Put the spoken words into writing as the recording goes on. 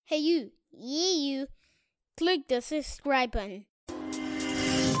Hey you, you, click the subscribe button.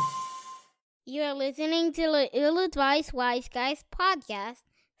 You are listening to the Ill-Advised Wise Guys podcast,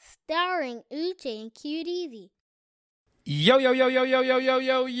 starring Uche and Cute Easy. Yo. We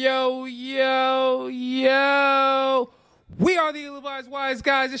are the Ill-Advised Wise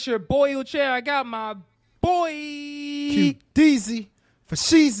Guys. It's your boy Uche. I got my boy Cute Deezy for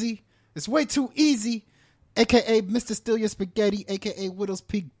Sheezy. It's way too easy. AKA Mr. Steal Your Spaghetti, AKA Widow's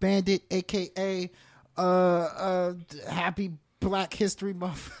Peak Bandit, AKA Happy Black History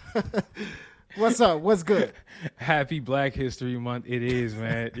Month. What's up? What's good? Happy Black History Month. It is,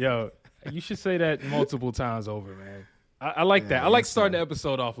 man. Yo, you should say that multiple times over, man. I like that. I like starting the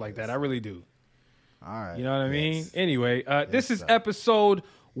episode off like that. I really do. All right. You know what I mean? Anyway, this is episode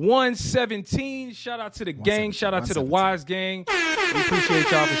 117. Shout out to the gang. Shout out to the Wise Gang. We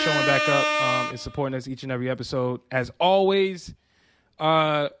appreciate y'all for showing back up and supporting us each and every episode. As always,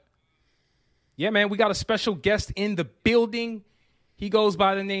 yeah, man, we got a special guest in the building. He goes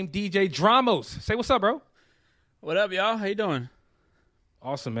by the name DJ Dramos. Say what's up, bro. What up, y'all? How you doing?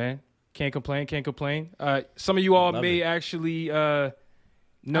 Awesome, man. Can't complain. Some of you all may actually know.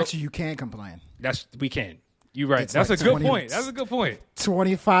 Actually, you can complain. We can. You're right. It's That's like a good point. That's a good point.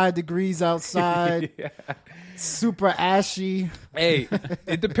 25 degrees outside. Yeah. Super ashy. Hey,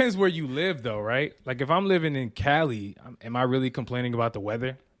 it depends where you live, though, right? Like, if I'm living in Cali, am I really complaining about the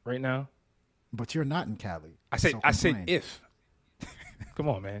weather right now? But you're not in Cali. I said if. Come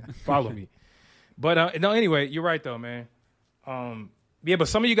on, man. Follow me. But, no, anyway, you're right, though, man. Yeah, but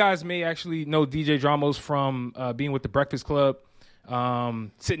some of you guys may actually know DJ Dramos from being with the Breakfast Club,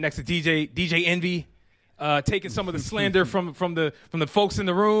 sitting next to DJ Envy, taking some of the slander from the folks in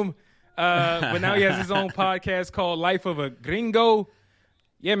the room. But now he has his own podcast called Life of a Gringo.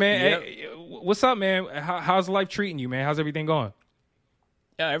 Yeah, man. Yep. Hey, what's up, man? How's life treating you, man? How's everything going?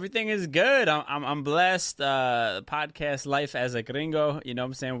 Yeah, everything is good. I'm blessed. The podcast Life as a Gringo, you know what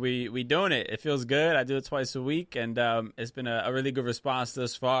I'm saying? We doing it. It feels good. I do it twice a week, and it's been a really good response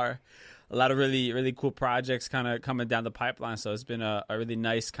thus far. A lot of really, really cool projects kind of coming down the pipeline. So it's been a really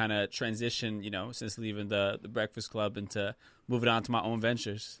nice kind of transition, you know, since leaving the Breakfast Club into moving on to my own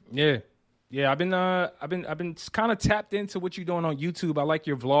ventures. Yeah. I've been kind of tapped into what you're doing on YouTube. I like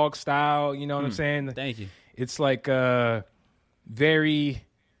your vlog style. You know what I'm saying? Thank you. It's like very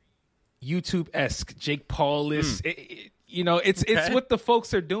YouTube-esque, Jake Paul-esque. You know, it's what the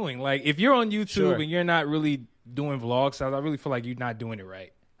folks are doing. Like, if you're on YouTube and you're not really doing vlog styles, I really feel like you're not doing it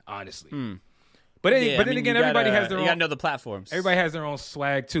right, honestly. But then again, everybody has their own. You gotta know the platforms. Everybody has their own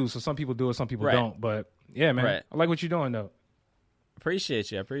swag too. So some people do it, some people don't. But yeah, man, I like what you're doing though.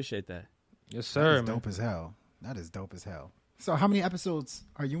 Appreciate you. I appreciate that. Yes, sir. That is dope as hell. That is dope as hell. So how many episodes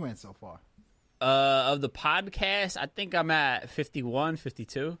are you in so far? Of the podcast, I think I'm at 51,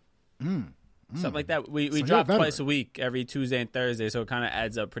 52. Something like that. We drop twice a week, every Tuesday and Thursday, so it kind of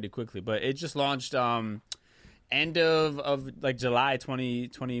adds up pretty quickly. But it just launched end of like July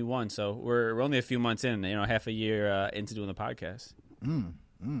 2021, so we're only a few months in, you know, half a year into doing the podcast.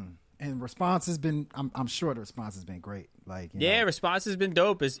 And response has been, I'm sure the response has been great. Like, response has been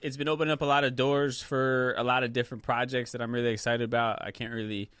dope. It's been opening up a lot of doors for a lot of different projects that I'm really excited about. I can't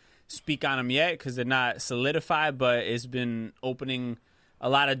really speak on them yet because they're not solidified, but it's been opening a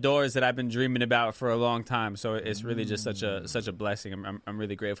lot of doors that I've been dreaming about for a long time. So it's really just such a blessing. I'm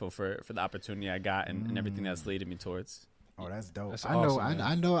really grateful for the opportunity I got and everything that's leading me towards. Oh, that's dope. That's I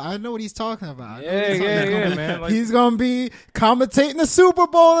awesome, know. I know what he's talking about. Yeah, man. Like, he's gonna be commentating the Super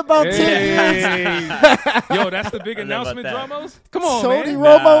Bowl in about 10 years. Yo, that's the big announcement, Dramos. Come on, Tony man.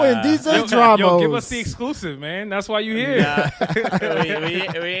 Romo and DJ Dramos. Yo, give us the exclusive, man. That's why you here.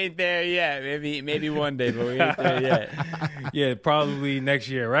 We ain't there yet. Maybe one day, but we ain't there yet. Yeah, probably next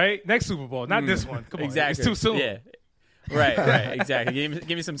year, right? Next Super Bowl, not this one. Come on, exactly. It's too soon. Yeah, right, exactly.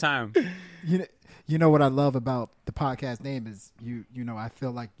 Give me some time. You know what I love about the podcast name is you know, I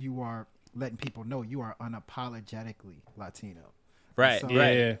feel like you are letting people know you are unapologetically Latino. Right. So,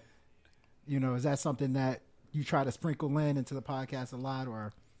 Yeah. You know, is that something that you try to sprinkle into the podcast a lot,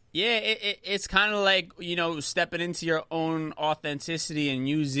 or? Yeah, it's kind of like, you know, stepping into your own authenticity and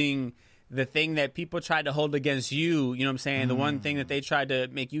using the thing that people tried to hold against you, you know what I'm saying? The one thing that they tried to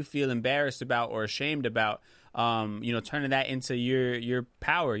make you feel embarrassed about or ashamed about, you know, turning that into your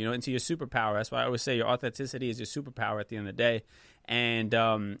power, you know, into your superpower. That's why I always say your authenticity is your superpower at the end of the day. And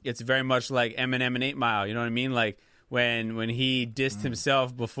it's very much like Eminem and 8 Mile, you know what I mean? Like when he dissed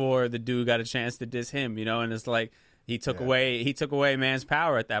himself before the dude got a chance to diss him, you know, and it's like he took away man's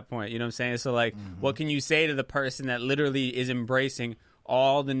power at that point, you know what I'm saying? So like what can you say to the person that literally is embracing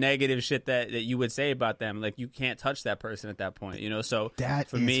all the negative shit that you would say about them. Like, you can't touch that person at that point, you know? So That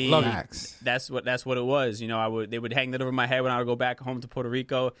for is me, facts. that's what it was. You know, they would hang that over my head when I would go back home to Puerto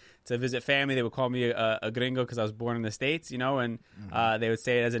Rico to visit family. They would call me a gringo because I was born in the States, you know, and they would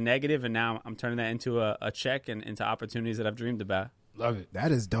say it as a negative, and now I'm turning that into a check and into opportunities that I've dreamed about. Love it.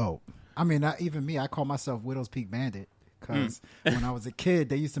 That is dope. I mean, not even me. I call myself Widow's Peak Bandit because when I was a kid,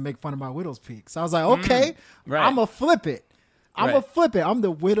 they used to make fun of my Widow's Peak. So I was like, okay, Right. I'm going to flip it. Right. I'm the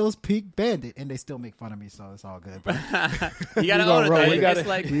Widow's Peak Bandit. And they still make fun of me, so it's all good. You gotta We own gonna it, roll though. with it. It's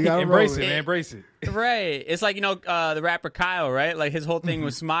like, We gotta Embrace roll it, with man. Embrace it. right. It's like, you know, the rapper Kyle, right? Like, his whole thing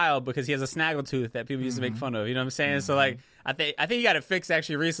was smile because he has a snaggletooth that people used to make fun of. You know what I'm saying? So, like, I think he got it fixed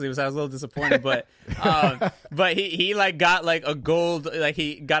actually recently, so I was a little disappointed. But but he like got like a gold, like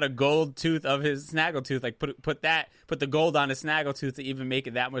he got a gold tooth of his snaggletooth, like put the gold on his snaggletooth to even make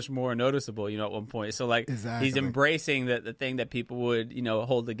it that much more noticeable, you know, at one point. So like Exactly. he's embracing the thing that people would, you know,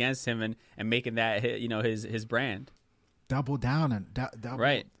 hold against him and making that, you know, his brand. Double down and double.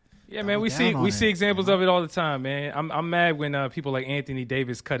 Right. Yeah, man, we down on see it, examples of it all the time, man. I'm mad when people like Anthony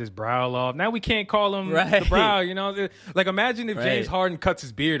Davis cut his brow off. Now we can't call him the Right. brow, you know. Like, imagine if Right. James Harden cuts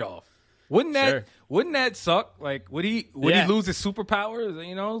his beard off. Wouldn't that suck? Like, would he lose his superpowers?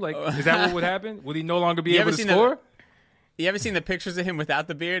 You know, like, is that what would happen? Would he no longer be You able ever to seen score? You ever seen the pictures of him without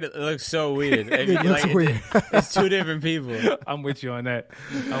the beard? It looks so weird. It looks weird. It's two different people. I'm with you on that.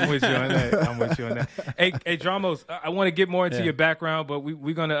 Hey, Dramos, I want to get more into your background, but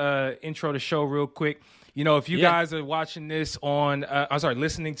we're going to intro the show real quick. You know, if you guys are watching this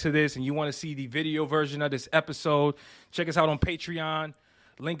listening to this, and you want to see the video version of this episode, check us out on Patreon.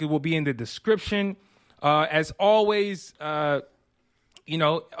 Link will be in the description. As always, you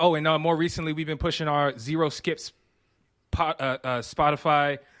know, and more recently, we've been pushing our Zero Skips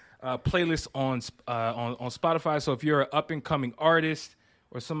Spotify playlist on Spotify. So if you're an up and coming artist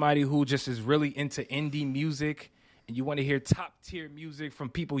or somebody who just is really into indie music and you want to hear top tier music from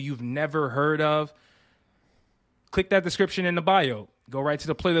people you've never heard of, click that description in the bio. Go right to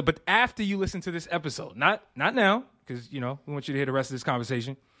the playlist. But after you listen to this episode, not now, because you know we want you to hear the rest of this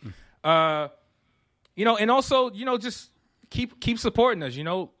conversation. You know, and also, you know, just keep supporting us, you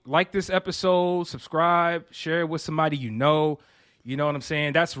know, like this episode, subscribe, share it with somebody you know. You know what I'm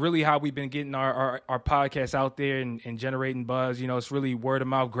saying? That's really how we've been getting our podcast out there and generating buzz. You know, it's really word of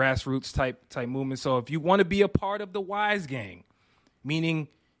mouth, grassroots type movement. So if you want to be a part of the Wise Gang, meaning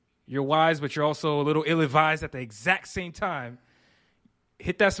you're wise, but you're also a little ill-advised at the exact same time,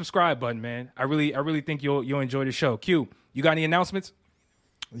 hit that subscribe button, man. I really think you'll enjoy the show. Q, you got any announcements?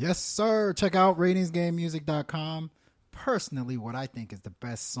 Yes, sir. Check out ratingsgamemusic.com. Personally, what I think is the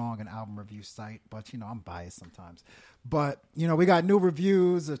best song and album review site, but you know, I'm biased sometimes. But you know, we got new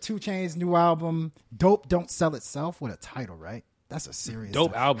reviews of 2 Chainz's new album, Dope Don't Sell Itself. What a title, right? That's a serious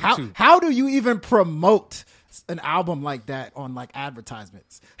Dope title. album, too. How do you even promote an album like that on like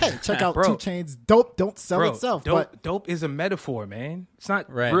advertisements? Hey, check out 2 Chainz's Dope Don't Sell Itself. Dope is a metaphor, man. It's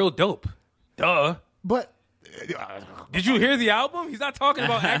not Right. real dope. Duh. But Did you hear the album? He's not talking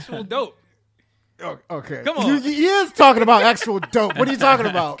about actual dope. okay, Come on. He is talking about actual dope. What are you talking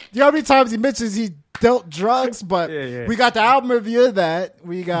about? You know how many times he mentions he dealt drugs? But Yeah. we got the album review of that.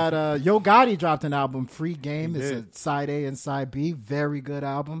 We got Yo Gotti dropped an album, Free Game. It's a side A and side B. Very good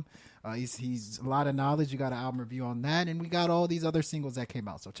album. He's a lot of knowledge. You got an album review on that, and we got all these other singles that came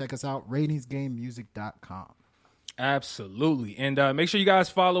out. So check us out, ratingsgamemusic.com. Absolutely. And make sure you guys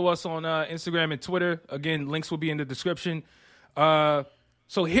follow us on Instagram and Twitter. Again, links will be in the description.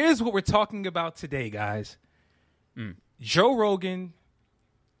 So here's what we're talking about today, guys. Joe Rogan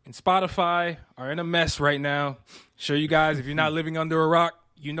and Spotify are in a mess right now. Sure, you guys, if you're not living under a rock,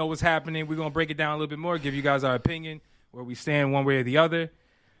 you know what's happening. We're going to break it down a little bit more, give you guys our opinion, where we stand one way or the other.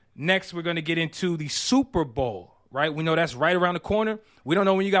 Next, we're going to get into the Super Bowl, right? We know that's right around the corner. We don't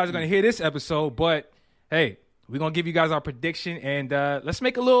know when you guys are going to hear this episode, but hey, we're going to give you guys our prediction, and let's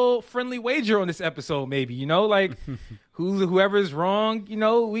make a little friendly wager on this episode maybe, you know, like whoever's wrong, you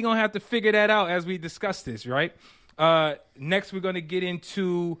know, we're going to have to figure that out as we discuss this, right? Next, we're going to get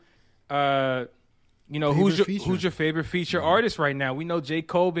into, you know, who's your favorite feature artist right now? We know J.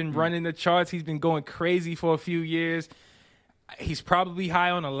 Cole been running the charts. He's been going crazy for a few years. He's probably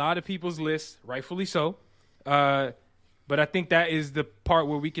high on a lot of people's lists, rightfully so. But I think that is the part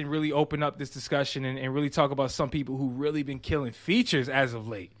where we can really open up this discussion and really talk about some people who really been killing features as of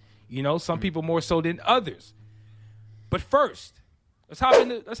late. You know, some people more so than others. But first, let's hop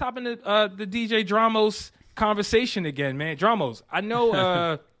into the DJ Dramos conversation again, man. Dramos, I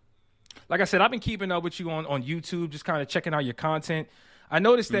know, like I said, I've been keeping up with you on YouTube, just kind of checking out your content. I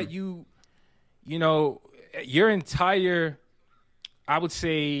noticed that you know, your entire I would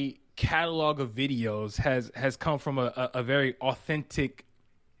say, catalog of videos has come from a very authentic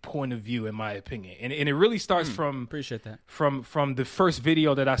point of view, in my opinion, and it really starts from appreciate that from the first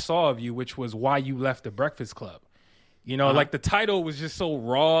video that I saw of you, which was why you left the Breakfast Club. You know, like the title was just so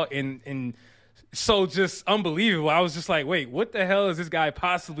raw and so just unbelievable. I was just like, wait, what the hell is this guy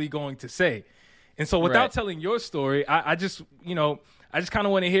possibly going to say? And so without telling your story, I just kind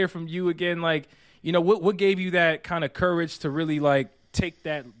of want to hear from you again, like, you know, what gave you that kind of courage to really like take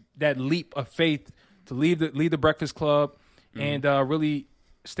that leap of faith to leave the Breakfast Club and really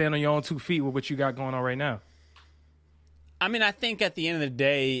stand on your own 2 feet with what you got going on right now? I mean, I think at the end of the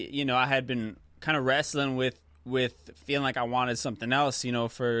day, you know, I had been kind of wrestling with feeling like I wanted something else, you know,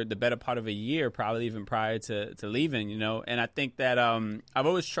 for the better part of a year, probably even prior to leaving, you know. And I think that I've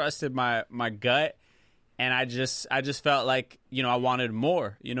always trusted my gut, and I just felt like, you know, I wanted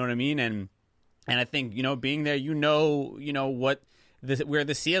more, you know what I mean? And I think, you know, being there, you know what where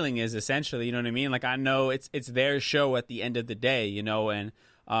the ceiling is, essentially, you know what I mean? Like, I know it's their show at the end of the day, you know, and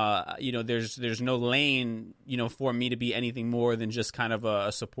you know, there's no lane, you know, for me to be anything more than just kind of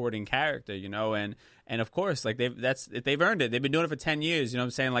a supporting character, you know, and of course, like they've earned it. They've been doing it for 10 years, you know what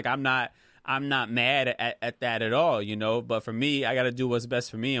I'm saying? Like, I'm not mad at that at all, you know, but for me, I got to do what's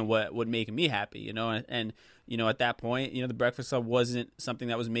best for me and what would make me happy, you know, and you know, at that point, you know, the Breakfast Club wasn't something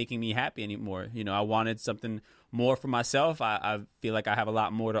that was making me happy anymore. You know, I wanted something more for myself. I feel like I have a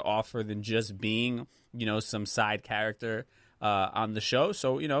lot more to offer than just being, you know, some side character on the show.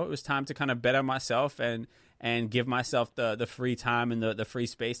 So, you know, it was time to kind of bet on myself and give myself the free time and the free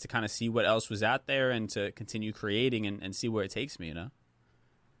space to kind of see what else was out there and to continue creating and see where it takes me, you know?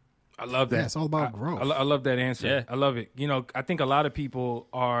 I love that. Yeah, it's all about growth. I love that answer. Yeah. I love it. You know, I think a lot of people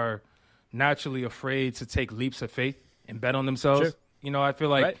are naturally afraid to take leaps of faith and bet on themselves. Sure. You know, I feel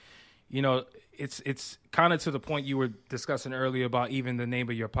like, Right. you know, it's kind of to the point you were discussing earlier about even the name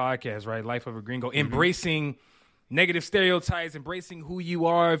of your podcast, right? Life of a Gringo, embracing negative stereotypes, embracing who you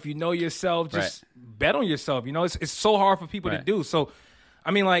are. If you know yourself, just bet on yourself. You know, it's so hard for people to do. So,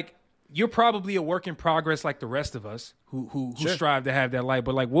 I mean, like, you're probably a work in progress like the rest of us who strive to have that light.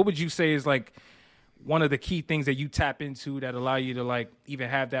 But, like, what would you say is, like, one of the key things that you tap into that allow you to, like, even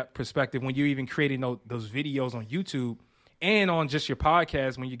have that perspective when you're even creating those videos on YouTube and on just your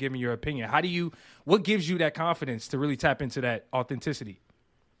podcast when you're giving your opinion? What gives you that confidence to really tap into that authenticity?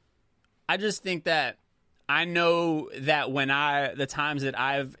 I just think that I know that the times that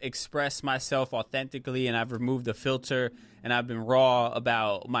I've expressed myself authentically and I've removed the filter and I've been raw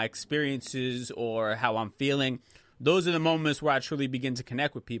about my experiences or how I'm feeling, those are the moments where I truly begin to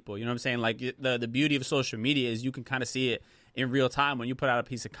connect with people. You know what I'm saying? Like, the beauty of social media is you can kind of see it in real time when you put out a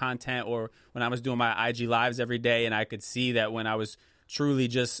piece of content, or when I was doing my IG lives every day and I could see that when I was truly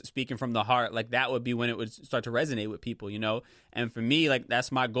just speaking from the heart, like, that would be when it would start to resonate with people, you know? And for me, like,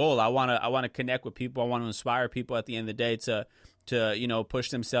 that's my goal. I want to connect with people. I want to inspire people at the end of the day to, you know, push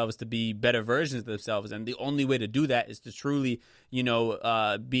themselves to be better versions of themselves. And the only way to do that is to truly, you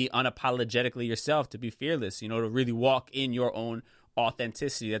know, be unapologetically yourself, to be fearless, you know, to really walk in your own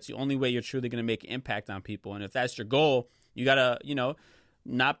authenticity. That's the only way you're truly going to make an impact on people. And if that's your goal, you got to, you know,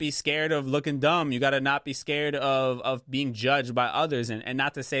 not be scared of looking dumb. You got to not be scared of being judged by others. And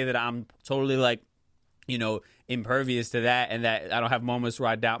not to say that I'm totally, like, you know, impervious to that, and that I don't have moments where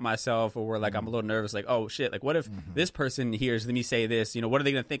I doubt myself or where, like, I'm a little nervous, like, oh shit, like, what if this person hears me say this, you know, what are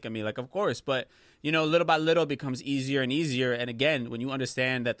they going to think of me? Like, of course, but, you know, little by little it becomes easier and easier. And again, when you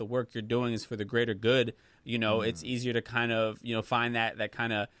understand that the work you're doing is for the greater good, you know, it's easier to kind of, you know, find that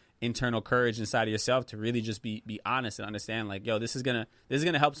kind of internal courage inside of yourself to really just be honest and understand, like, yo, this is gonna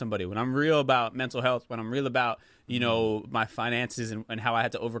help somebody. When I'm real about mental health, when I'm real about, you know, my finances and how I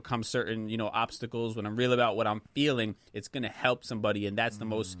had to overcome certain, you know, obstacles, when I'm real about what I'm feeling, it's gonna help somebody, and that's the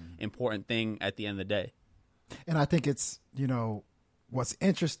most important thing at the end of the day. And I think it's, you know, what's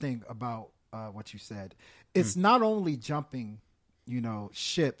interesting about what you said, it's not only jumping, you know,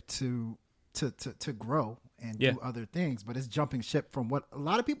 ship to grow and do other things, but it's jumping ship from what a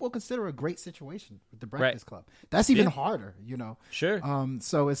lot of people consider a great situation with the Breakfast Club. That's even harder, you know? Sure.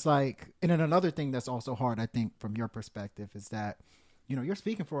 So it's like, and then another thing that's also hard, I think, from your perspective is that, you know, you're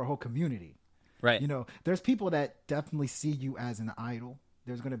speaking for a whole community. Right. You know, there's people that definitely see you as an idol.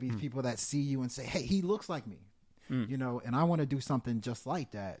 There's going to be people that see you and say, hey, he looks like me, you know, and I want to do something just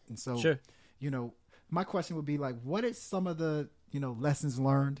like that. And so, you know, my question would be, like, what is some of the, you know, lessons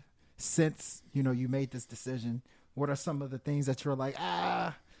learned since, you know, you made this decision? What are some of the things that you're like,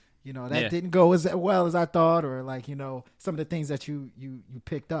 you know, that didn't go as well as I thought, or, like, you know, some of the things that you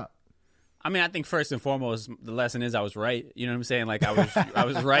picked up? I mean, I think first and foremost, the lesson is I was right. You know what I'm saying? Like I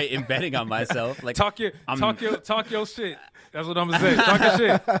was right in betting on myself. Like talk your shit. That's what I'm gonna say. Talk your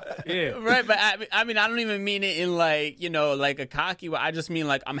shit. Yeah. Right, but I mean, I don't even mean it in like, you know, like a cocky way. I just mean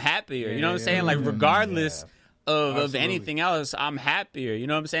like I'm happier. You know what I'm saying? Like regardless of anything else, I'm happier. You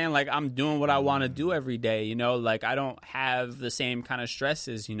know what I'm saying? Like I'm doing what I want to do every day. You know, like I don't have the same kind of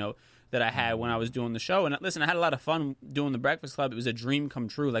stresses, you know, that I had when I was doing the show. And listen, I had a lot of fun doing the Breakfast Club. It was a dream come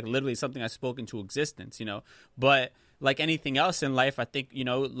true, like literally something I spoke into existence, you know. But like anything else in life, I think, you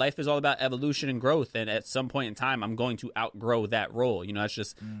know, life is all about evolution and growth. And at some point in time, I'm going to outgrow that role. You know, it's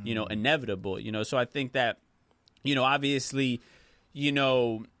just, you know, inevitable, you know. So I think that, you know, obviously, you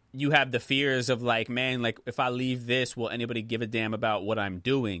know, you have the fears of like, man, like if I leave this, will anybody give a damn about what I'm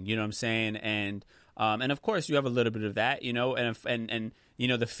doing? You know what I'm saying? And of course you have a little bit of that, you know, and you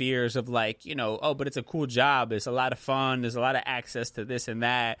know, the fears of like, you know, oh, but it's a cool job. It's a lot of fun. There's a lot of access to this and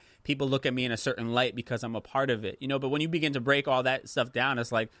that. People look at me in a certain light because I'm a part of it, you know, but when you begin to break all that stuff down,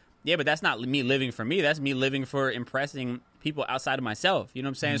 it's like, yeah, but that's not me living for me. That's me living for impressing people outside of myself. You know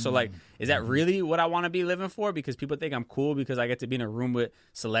what I'm saying? So like, is that really what I want to be living for? Because people think I'm cool because I get to be in a room with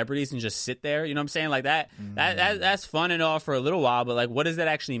celebrities and just sit there. You know what I'm saying? Like that's fun and all for a little while, but like, what does that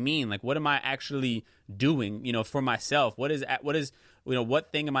actually mean? Like, what am I actually doing, you know, for myself? What is, you know,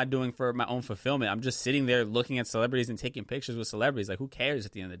 what thing am I doing for my own fulfillment? I'm just sitting there looking at celebrities and taking pictures with celebrities. Like, who cares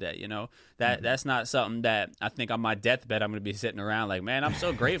at the end of the day? You know, that's not something that I think on my deathbed I'm going to be sitting around like, man, I'm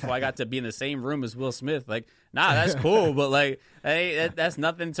so grateful I got to be in the same room as Will Smith. Like, nah, that's cool, but like, hey, that's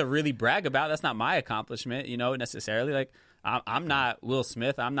nothing to really brag about. That's not my accomplishment, you know, necessarily. Like, I'm not Will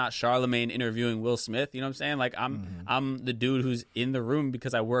Smith. I'm not Charlemagne interviewing Will Smith. You know what I'm saying? Like I'm the dude who's in the room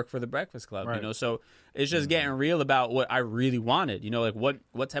because I work for the Breakfast Club. Right. You know, so it's just getting real about what I really wanted. You know, like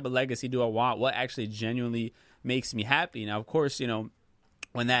what type of legacy do I want? What actually genuinely makes me happy? Now, of course, you know,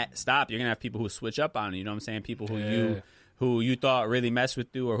 when that stops, you're gonna have people who switch up on it. You know what I'm saying? People who you thought really messed with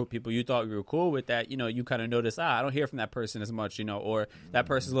you, or who people you thought you were cool with, that, you know, you kind of notice, I don't hear from that person as much, you know, or that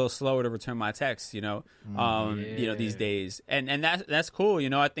person's a little slower to return my texts, you know, you know, these days. And that's cool. You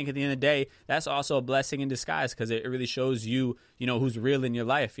know, I think at the end of the day, that's also a blessing in disguise, because it really shows you, you know, who's real in your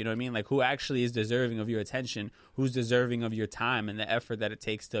life. You know what I mean? Like, who actually is deserving of your attention, who's deserving of your time and the effort that it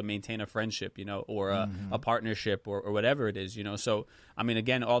takes to maintain a friendship, you know, or a partnership, or whatever it is, you know. So, I mean,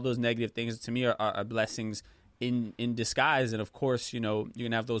 again, all those negative things to me are blessings in disguise. And of course, you know, you're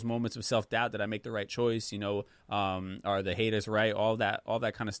gonna have those moments of self-doubt, that I make the right choice, you know, are the haters right, all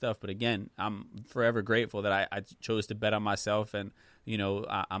that kind of stuff. But again, I'm forever grateful that I chose to bet on myself, and you know,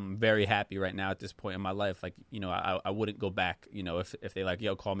 I'm very happy right now at this point in my life. Like, you know, I wouldn't go back, you know, if they like,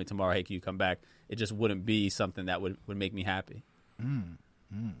 yo, call me tomorrow, hey, can you come back? It just wouldn't be something that would make me happy.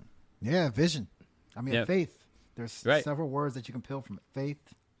 Yeah, vision. I mean, faith. There's several words that you can peel from it. Faith.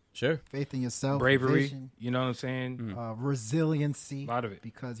 Sure. Faith in yourself. Bravery. Vision, you know what I'm saying? Resiliency. A lot of it.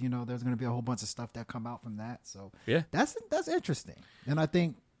 Because, you know, there's going to be a whole bunch of stuff that come out from that. So yeah, that's interesting. And I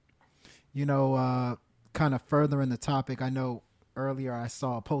think, you know, kind of further in the topic, I know earlier I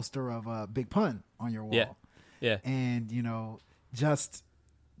saw a poster of Big Pun on your wall. Yeah. And, you know, just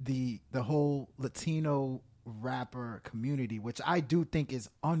the whole Latino rapper community, which I do think is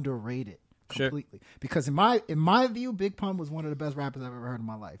underrated. Completely. Sure. Because in my view, Big Pun was one of the best rappers I've ever heard in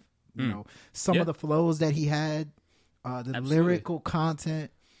my life. You know, some of the flows that he had, the lyrical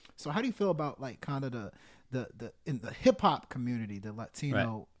content. So how do you feel about like kind of the in the hip hop community, the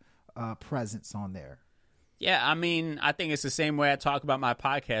Latino presence on there? Yeah, I mean, I think it's the same way I talk about my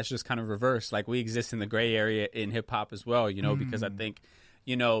podcast, just kind of reverse. Like, we exist in the gray area in hip hop as well, you know, because I think,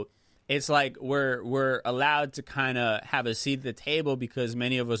 you know, it's like we're allowed to kind of have a seat at the table because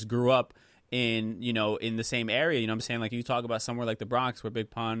many of us grew up in, you know, in the same area. You know what I'm saying? Like, you talk about somewhere like the Bronx, where Big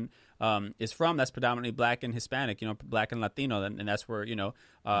Pun is from, that's predominantly black and Hispanic, you know, black and Latino, and that's where, you know,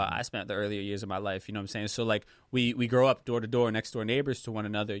 I spent the earlier years of my life. You know what I'm saying? So like, we grow up door to door, next door neighbors to one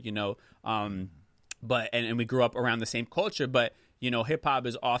another, you know, but and we grew up around the same culture. But, you know, hip hop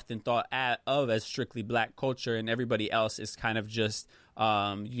is often thought of as strictly black culture, and everybody else is kind of just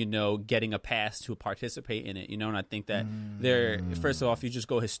you know, getting a pass to participate in it, you know. And I think that first of all, if you just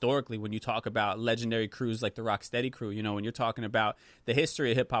go historically, when you talk about legendary crews like the Rocksteady crew, you know, when you're talking about the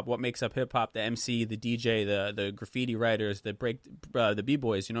history of hip hop, what makes up hip hop, the MC, the DJ, the graffiti writers, the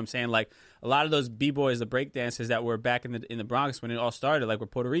b-boys, you know what I'm saying? Like, a lot of those b-boys, the break dancers that were back in the Bronx when it all started, like, were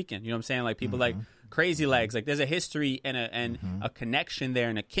Puerto Rican, you know what I'm saying? Like, people like Crazy Legs, like, there's a history and a connection there,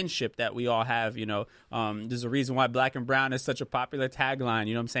 and a kinship that we all have, you know. There's a reason why Black and Brown is such a popular tagline,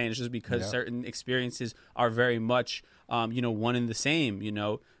 you know what I'm saying? It's just because certain experiences are very much, you know, one and the same, you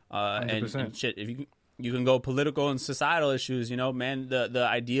know, and shit. If you You can go political and societal issues. You know, man, the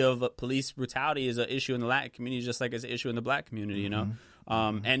idea of police brutality is an issue in the Latin community, just like it's an issue in the Black community. You know,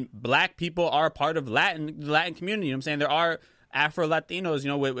 and Black people are a part of the Latin community. You know what I'm saying? There are Afro Latinos, you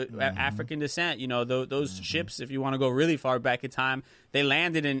know, with African descent. You know, those ships, if you want to go really far back in time, they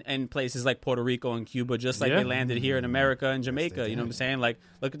landed in places like Puerto Rico and Cuba, just like they landed here in America and Jamaica. You know what I'm saying? Like,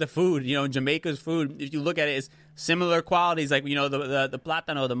 look at the food. You know, Jamaica's food, if you look at it, it's similar qualities, like, you know, the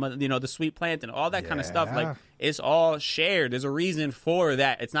plátano, the sweet plantain, all that kind of stuff. Like, it's all shared. There's a reason for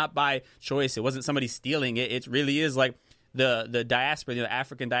that. It's not by choice. It wasn't somebody stealing it. It really is like the diaspora, the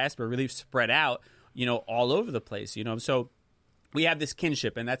African diaspora, really spread out, you know, all over the place. You know, so we have this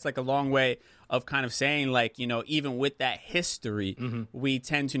kinship, and that's like a long way of kind of saying, like, you know, even with that history, we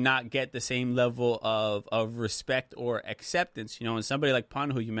tend to not get the same level of respect or acceptance. You know, and somebody like Pun,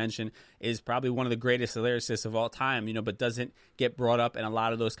 who you mentioned, is probably one of the greatest lyricists of all time, you know, but doesn't get brought up in a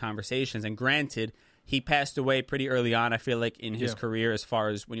lot of those conversations. And granted, he passed away pretty early on, I feel like, in his career, as far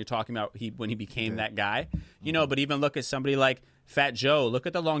as when you're talking about when he became that guy, you know. But even look at somebody like Fat Joe. Look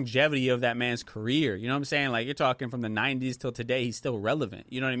at the longevity of that man's career. You know what I'm saying? Like, you're talking from the 90s till today, he's still relevant.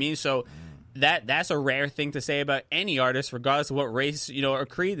 You know what I mean? So that's a rare thing to say about any artist, regardless of what race, you know, or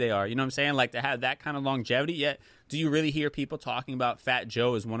creed they are. You know what I'm saying? Like, to have that kind of longevity. Yet, do you really hear people talking about Fat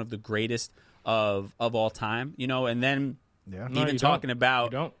Joe as one of the greatest of all time? You know, and then even talking about...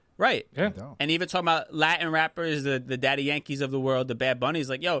 You don't. Right. Yeah. And even talking about Latin rappers, the Daddy Yankees of the world, the Bad Bunnies,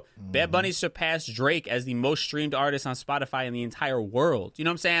 like, yo, Bad Bunny surpassed Drake as the most streamed artist on Spotify in the entire world. You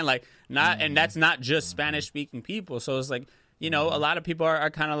know what I'm saying? Like, and that's not just Spanish speaking people. So it's like, you know, a lot of people are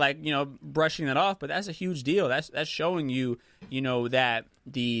kind of like, you know, brushing that off, but that's a huge deal. That's showing you, you know, that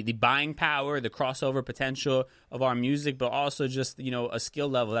the buying power, the crossover potential of our music, but also just, you know, a skill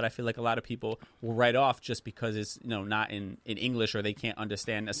level that I feel like a lot of people will write off just because it's, you know, not in English, or they can't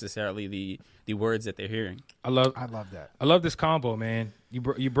understand necessarily the words that they're hearing. I love that. I love this combo, man. You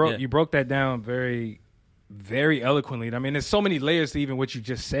broke that down very, very eloquently. I mean, there's so many layers to even what you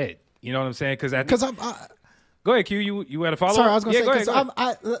just said. You know what I'm saying? Because go ahead, Q. You had a follow-up? Sorry, I was going to say, go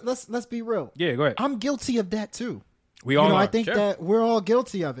ahead. let's be real. Yeah, go ahead. I'm guilty of that too. We all are. I think that we're all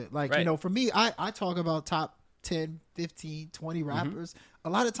guilty of it. Like, Right. you know, for me, I talk about top 10, 15, 20 rappers.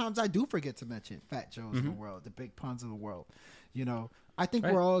 A lot of times I do forget to mention Fat Joes of the world, the Big Puns of the world. You know, I think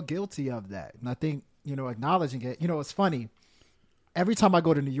we're all guilty of that. And I think, you know, acknowledging it, you know, it's funny. Every time I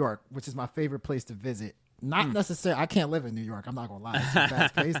go to New York, which is my favorite place to visit, not necessarily, I can't live in New York, I'm not going to lie, it's a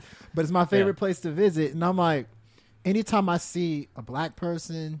fast place, but it's my favorite place to visit. And I'm like, anytime I see a Black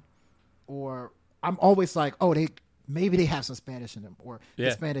person, or I'm always like, oh, maybe they have some Spanish in them, or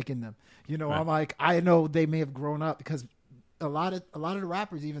Hispanic in them. You know, I'm like, I know they may have grown up, because a lot of the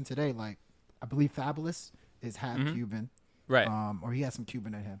rappers even today, like, I believe Fabulous is half Cuban, Right. or he has some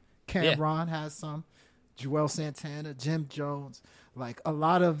Cuban in him. Cameron has some. Joel Santana, Jim Jones, like, a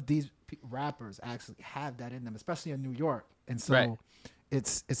lot of these rappers actually have that in them, especially in New York. And so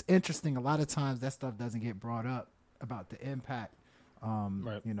it's interesting. A lot of times that stuff doesn't get brought up about the impact,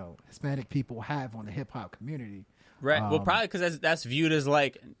 you know, Hispanic people have on the hip hop community. Right. Well, probably because that's viewed as,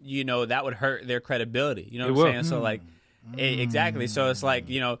 like, you know, that would hurt their credibility. You know what I'm saying? So, like, exactly. So it's like,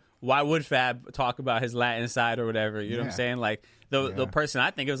 you know, why would Fab talk about his Latin side or whatever? You know what I'm saying? Like, the person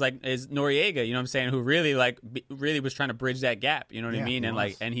I think it was, like, is Noriega, you know what I'm saying, who really, like, really was trying to bridge that gap, you know what I mean? And,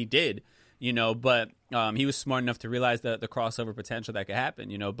 like, and he did, you know, but he was smart enough to realize the crossover potential that could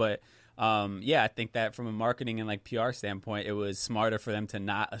happen, you know, but I think that from a marketing and, like, PR standpoint, it was smarter for them to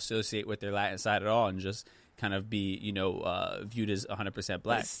not associate with their Latin side at all and just kind of be, you know, viewed as 100%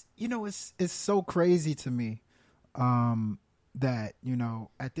 Black. You know, it's so crazy to me that, you know,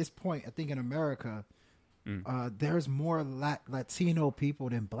 at this point, I think in America, there's more Latino people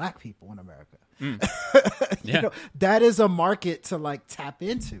than Black people in America. You know, that is a market to, like, tap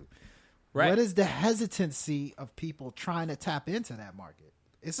into. Right. What is the hesitancy of people trying to tap into that market?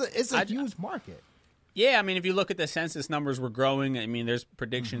 It's a huge market. Yeah, I mean, if you look at the census numbers, we're growing. I mean, there's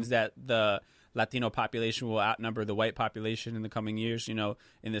predictions that the Latino population will outnumber the white population in the coming years, you know,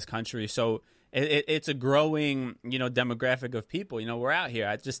 in this country. So it's a growing, you know, demographic of people. You know, we're out here.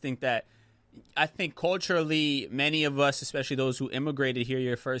 I think culturally, many of us, especially those who immigrated here,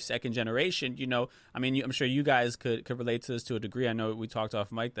 your first, second generation, you know, I mean, I'm sure you guys could relate to this to a degree. I know we talked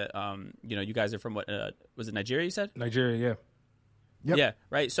off mic that, you know, you guys are from what, was it Nigeria, you said? Nigeria, yeah. Yep. Yeah,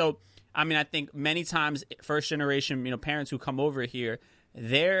 right. So, I mean, I think many times first generation, you know, parents who come over here,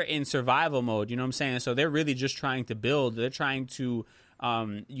 they're in survival mode, you know what I'm saying? So they're really just trying to build. They're trying to,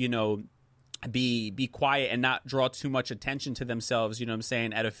 you know, be quiet and not draw too much attention to themselves, you know what I'm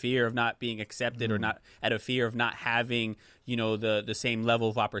saying, out of fear of not being accepted or not out of fear of not having, you know, the same level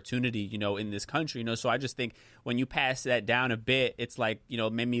of opportunity, you know, in this country, you know. So I just think when you pass that down a bit, it's like, you know,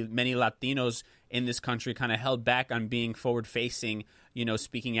 many Latinos in this country kind of held back on being forward facing, you know,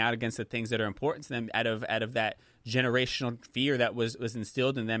 speaking out against the things that are important to them out of that generational fear that was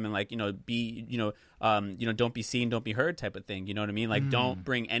instilled in them, and like, you know, don't be seen, don't be heard type of thing, you know what I mean? Like, don't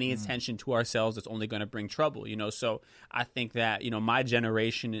bring any attention to ourselves. It's only going to bring trouble, you know. So I think that, you know, my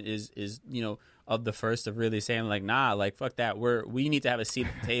generation is you know, of the first of really saying like, nah, like fuck that, we need to have a seat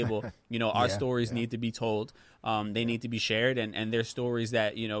at the table, you know. Our stories need to be told, they need to be shared, and they're stories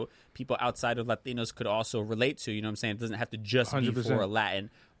that, you know, people outside of Latinos could also relate to, you know what I'm saying? It doesn't have to just 100%. Be for a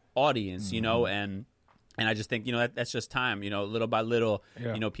Latin audience, you know. And I just think, you know, that's just time, you know, little by little,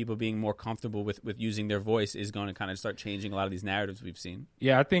 you know, people being more comfortable with using their voice is going to kind of start changing a lot of these narratives we've seen.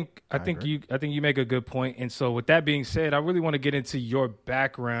 Yeah, I think you make a good point. And so with that being said, I really want to get into your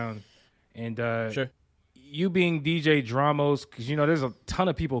background and sure. You being DJ Dramos, because, you know, there's a ton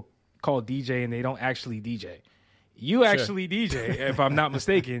of people called DJ and they don't actually DJ. You actually DJ, if I'm not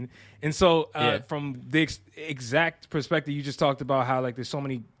mistaken. And so from the exact perspective you just talked about, how like there's so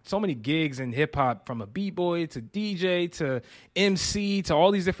many gigs in hip hop, from a B-boy to DJ to MC to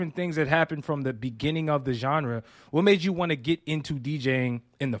all these different things that happen from the beginning of the genre. What made you want to get into DJing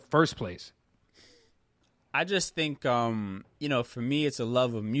in the first place? I just think, you know, for me, it's a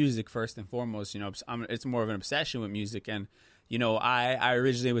love of music first and foremost. You know, it's more of an obsession with music. And, you know, I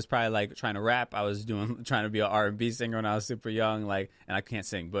originally was probably like trying to rap. I was trying to be an R&B singer when I was super young, like, and I can't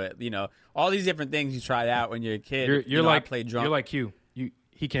sing, but, you know, all these different things you tried out when you're a kid. You're like, I played drum. You're like Q.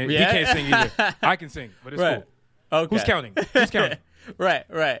 He can't sing either. I can sing, but it's cool. Okay. Who's counting? Right.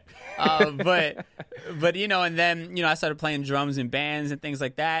 But you know, and then, you know, I started playing drums in bands and things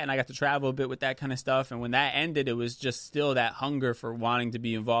like that, and I got to travel a bit with that kind of stuff. And when that ended, it was just still that hunger for wanting to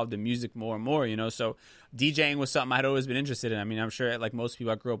be involved in music more and more, you know. So DJing was something I'd always been interested in. I mean, I'm sure like most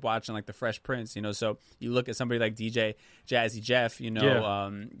people, I grew up watching like the Fresh Prince, you know. So you look at somebody like DJ Jazzy Jeff, you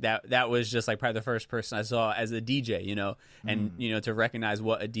know, that was just like probably the first person I saw as a DJ, you know, and you know, to recognize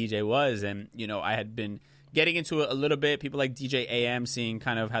what a DJ was. And you know, I had been getting into it a little bit, people like DJ AM, seeing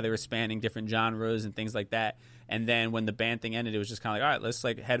kind of how they were spanning different genres and things like that. And then when the band thing ended, it was just kind of like, all right, let's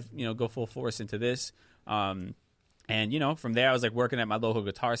like go full force into this. And, you know, from there, I was like working at my local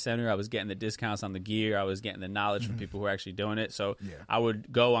guitar center. I was getting the discounts on the gear. I was getting the knowledge from people who were actually doing it. So I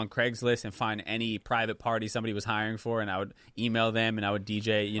would go on Craigslist and find any private party somebody was hiring for, and I would email them, and I would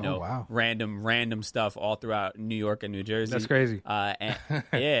DJ, you know, random stuff all throughout New York and New Jersey. That's crazy.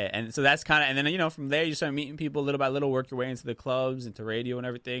 And so that's kind of, and then, you know, from there, you start meeting people little by little, work your way into the clubs, into radio and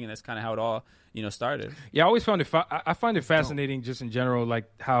everything, and that's kind of how it all, you know, started. Yeah, I always found it, I find it fascinating just in general,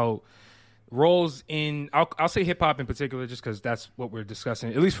 like how roles in, I'll say hip hop in particular, just because that's what we're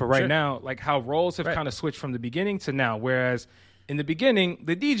discussing, at least for right now, like how roles have kind of switched from the beginning to now. Whereas in the beginning,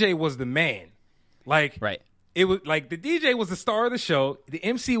 the DJ was the man. Like, it was like the DJ was the star of the show. The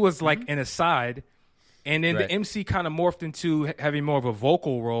MC was like an aside. And then the MC kind of morphed into having more of a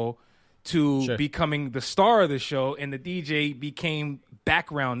vocal role to becoming the star of the show. And the DJ became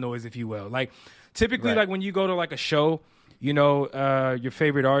background noise, if you will. Like typically, like when you go to like a show, you know, your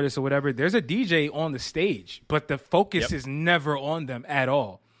favorite artist or whatever, there's a DJ on the stage, but the focus is never on them at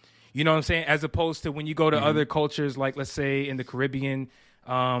all. You know what I'm saying? As opposed to when you go to other cultures, like let's say in the Caribbean,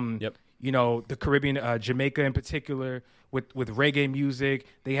 you know, the Caribbean, Jamaica in particular, with reggae music,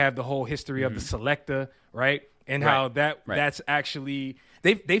 they have the whole history of the selector, right? And how that's actually,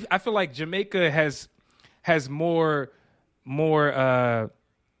 I feel like Jamaica has more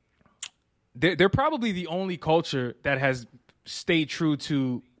they're probably the only culture that has stayed true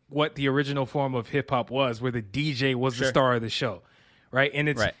to what the original form of hip hop was, where the DJ was the star of the show, right? And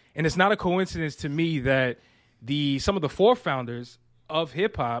it's not a coincidence to me that some of the forefounders of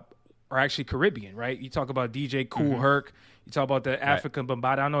hip hop are actually Caribbean, right? You talk about DJ Kool Herc, you talk about the African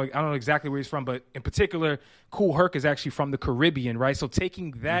Bambaataa. I don't know exactly where he's from, but in particular, Kool Herc is actually from the Caribbean, right? So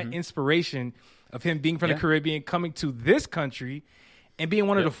taking that inspiration of him being from the Caribbean, coming to this country, and being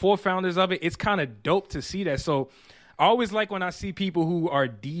one of the forefounders of it, it's kind of dope to see that. So I always like when I see people who are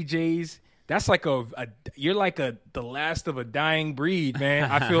DJs. That's like you're like the last of a dying breed,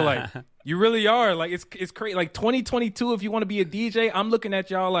 man. I feel like you really are. Like it's crazy. Like 2022, if you want to be a DJ, I'm looking at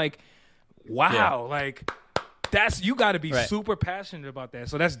y'all like, wow, like you got to be super passionate about that.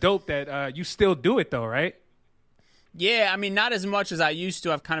 So that's dope that you still do it though, right? Yeah, I mean, not as much as I used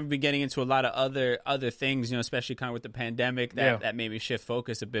to. I've kind of been getting into a lot of other things, you know, especially kind of with the pandemic that made me shift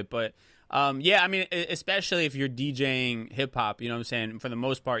focus a bit. But Yeah, I mean, especially if you're DJing hip hop, you know what I'm saying? For the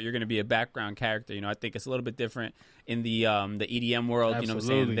most part, you're going to be a background character. You know, I think it's a little bit different in the EDM world. Absolutely. You know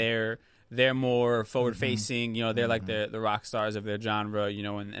what I'm saying? They're more forward facing. You know, they're like the rock stars of their genre. You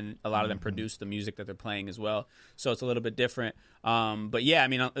know, and a lot of them produce the music that they're playing as well. So it's a little bit different. But yeah, I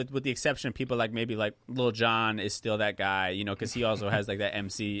mean, with the exception of people like maybe like Lil Jon is still that guy. You know, because he also has like that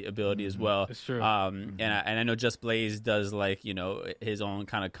MC ability as well. It's true. And I know Just Blaze does like, you know, his own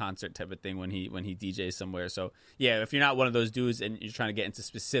kind of concert type of thing when he DJs somewhere. So yeah, if you're not one of those dudes and you're trying to get into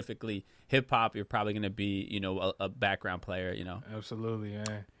specifically hip hop, you're probably going to be, you know, a background player. You know, Absolutely,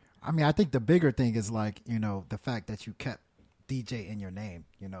 man. I mean, I think the bigger thing is like, you know, the fact that you kept DJ in your name,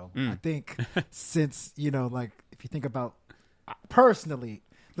 you know. I think since, you know, like if you think about personally,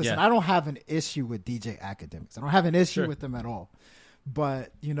 listen, I don't have an issue with DJ Academics. I don't have an issue with them at all.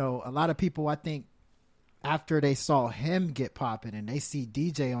 But, you know, a lot of people, I think after they saw him get popping and they see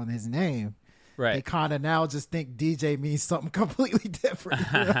DJ on his name, they kind of now just think DJ means something completely different.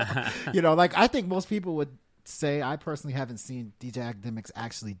 You know? You know, like I think most people would say, I personally haven't seen DJ Academics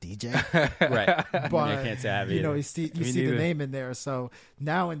actually DJ. right? But I can't say I have you either. know, you see the name in there. So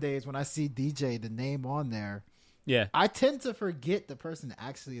nowadays, when I see DJ, the name on there, I tend to forget the person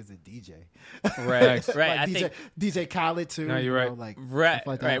actually is a DJ. Right, right. Like I DJ, think DJ Khaled too. No, you're right. Know, like right,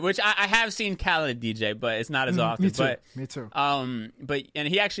 like that. right. Which I have seen Khaled DJ, but it's not as often. Me too. But me too. but and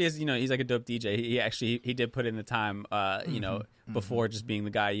he actually is, you know, he's like a dope DJ. He did put in the time, you know, before just being the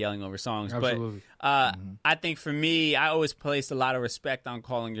guy yelling over songs. Absolutely. But I think for me, I always placed a lot of respect on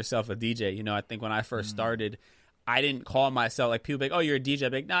calling yourself a DJ. You know, I think when I first started, I didn't call myself, like, people be like, oh, you're a DJ.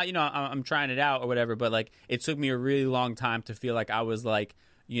 I'd be like, nah, you know, I'm trying it out or whatever. But, like, it took me a really long time to feel like I was, like,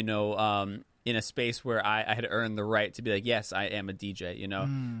 you know, in a space where I had earned the right to be like, yes, I am a DJ, you know?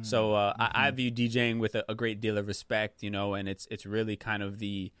 So I view DJing with a great deal of respect, you know, and it's really kind of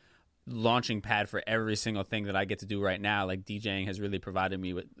the launching pad for every single thing that I get to do right now. Like, DJing has really provided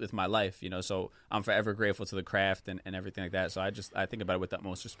me with my life, you know? So I'm forever grateful to the craft and everything like that. So I think about it with the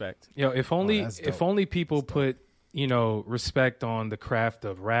utmost respect. Yo, if only people put, you know, respect on the craft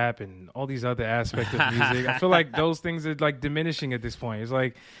of rap and all these other aspects of music. I feel like those things are like diminishing at this point. It's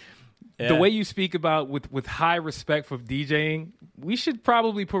like the way you speak about with high respect for DJing, we should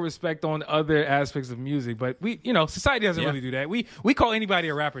probably put respect on other aspects of music. But we, you know, society doesn't really do that. We call anybody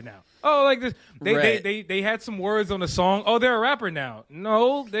a rapper now. Oh, like this. They had some words on a song. Oh, they're a rapper now.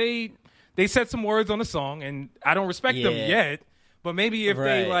 No, they said some words on a song, and I don't respect them yet. But maybe if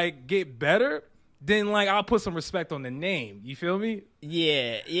they like get better, then like I'll put some respect on the name. You feel me?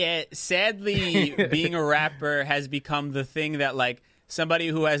 Yeah. Sadly, being a rapper has become the thing that like somebody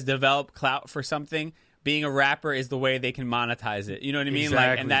who has developed clout for something, being a rapper is the way they can monetize it. You know what I mean? Exactly.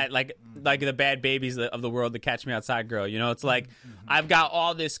 Like, and that like the Bad Babies of the world, the Catch Me Outside girl. You know, it's like I've got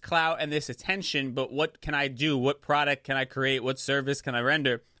all this clout and this attention, but what can I do? What product can I create? What service can I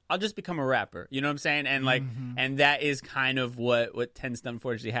render? I'll just become a rapper. You know what I'm saying? And like, and that is kind of what tends to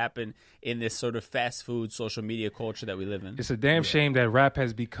unfortunately happen in this sort of fast food social media culture that we live in. It's a damn shame that rap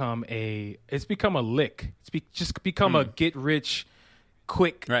has become a lick. It's become a get rich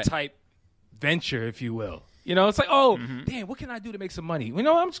quick type venture, if you will. You know, it's like, oh, damn, what can I do to make some money? You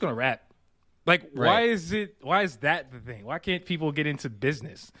know, I'm just gonna rap. Like, why is that the thing? Why can't people get into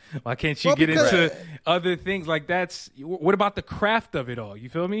business? Why can't you get into other things? Like, what about the craft of it all? You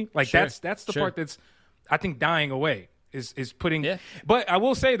feel me? Like, that's the part that's, I think, dying away is putting. Yeah. But I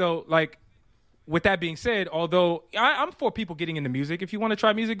will say, though, like, with that being said, although I'm for people getting into music, if you want to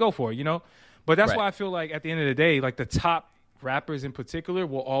try music, go for it, you know? But that's why I feel like at the end of the day, like, the top rappers in particular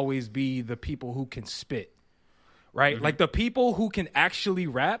will always be the people who can spit, right? Like, the people who can actually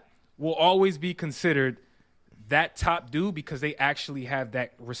rap will always be considered that top dude because they actually have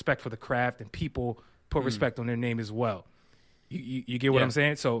that respect for the craft and people put respect on their name as well. You get what I'm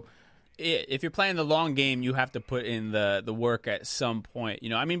saying? So if you're playing the long game, you have to put in the work at some point, you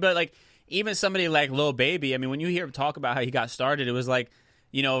know? I mean, but like even somebody like Lil Baby, I mean, when you hear him talk about how he got started, it was like,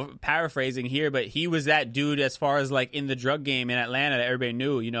 you know, paraphrasing here, but he was that dude as far as like in the drug game in Atlanta that everybody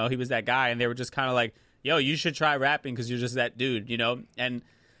knew, you know, he was that guy and they were just kind of like, yo, you should try rapping because you're just that dude, you know? And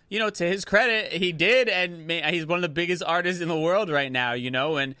you know, to his credit, he did, and he's one of the biggest artists in the world right now, you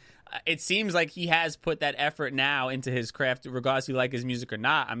know, and it seems like he has put that effort now into his craft, regardless if you like his music or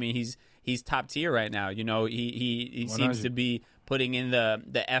not. I mean, he's top tier right now, you know, he seems to be putting in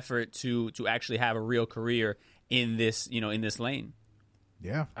the effort to actually have a real career in this, you know, in this lane.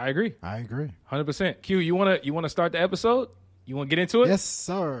 Yeah, I agree. 100%. Q, you wanna start the episode? You want to get into it? Yes,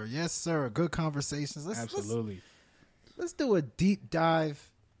 sir. Good conversations. Absolutely. Let's do a deep dive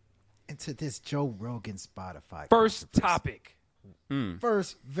into this Joe Rogan Spotify. First topic.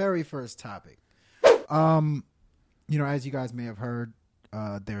 Very first topic. As you guys may have heard,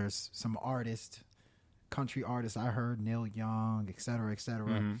 there's some country artists I heard, Neil Young, et cetera,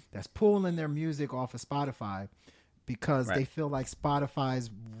 that's pulling their music off of Spotify because they feel like Spotify's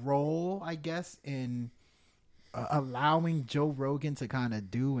role, I guess, in allowing Joe Rogan to kind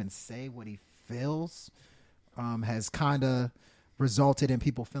of do and say what he feels has kind of resulted in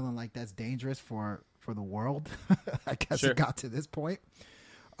people feeling like that's dangerous for the world. I guess it got to this point.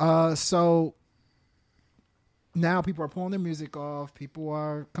 So now people are pulling their music off. People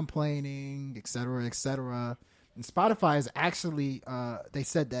are complaining, et cetera, et cetera. And Spotify is actually, they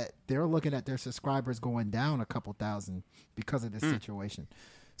said that they're looking at their subscribers going down a couple thousand because of this situation.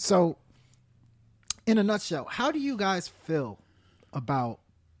 So in a nutshell, how do you guys feel about,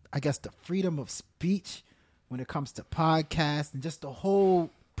 I guess, the freedom of speech when it comes to podcasts and just the whole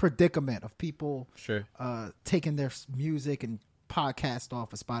predicament of people taking their music and podcast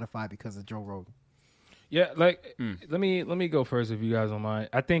off of Spotify because of Joe Rogan? Yeah, let me go first if you guys don't mind.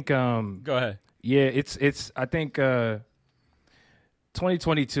 I think go ahead. Yeah, it's I think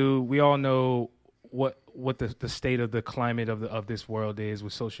 2022, we all know what the state of the climate of this world is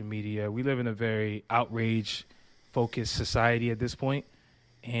with social media. We live in a very outrage focused society at this point.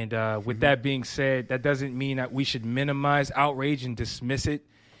 And with that being said, that doesn't mean that we should minimize outrage and dismiss it,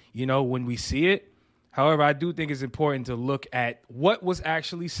 when we see it. However, I do think it's important to look at what was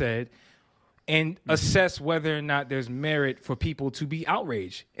actually said and assess whether or not there's merit for people to be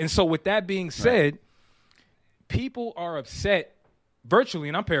outraged. And so with that being said, people are upset virtually,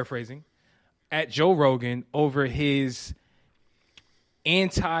 and I'm paraphrasing, at Joe Rogan over his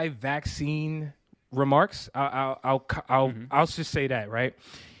anti-vaccine remarks. I'll just say that, right?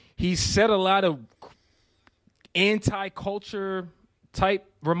 He said a lot of anti-culture type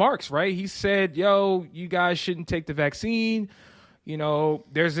remarks, right? He said, yo, you guys shouldn't take the vaccine.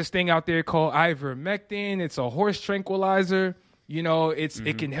 There's this thing out there called ivermectin. It's a horse tranquilizer.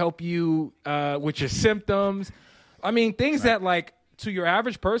 It can help you with your symptoms. I mean, things that, like, to your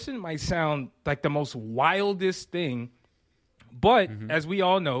average person might sound like the most wildest thing. But as we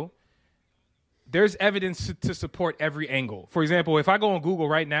all know, there's evidence to support every angle. For example, if I go on Google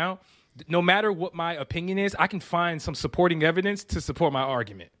right now, no matter what my opinion is, I can find some supporting evidence to support my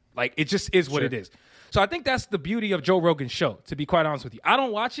argument. Like, it just is what it is. So I think that's the beauty of Joe Rogan's show, to be quite honest with you. I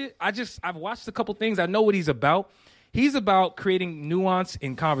don't watch it. I've watched a couple things. I know what he's about. He's about creating nuance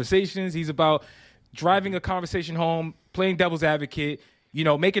in conversations. He's about driving a conversation home, playing devil's advocate,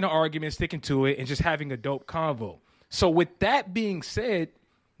 making an argument, sticking to it, and just having a dope convo. So with that being said,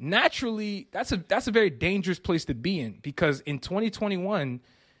 naturally, that's a very dangerous place to be in, because in 2021,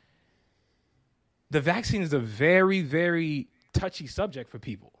 the vaccine is a very, very touchy subject for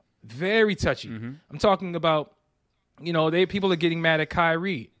people. Very touchy. I'm talking about, people are getting mad at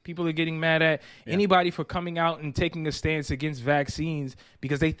Kyrie. People are getting mad at anybody for coming out and taking a stance against vaccines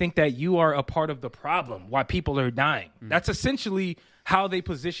because they think that you are a part of the problem why people are dying. That's essentially how they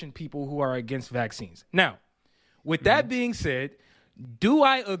position people who are against vaccines. Now, with that being said, do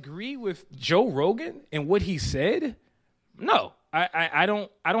I agree with Joe Rogan and what he said? No, I don't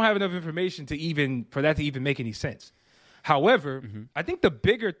have enough information for that to even make any sense. However, I think the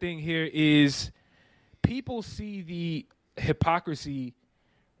bigger thing here is people see the hypocrisy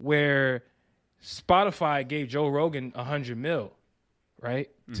where Spotify gave Joe Rogan $100 million,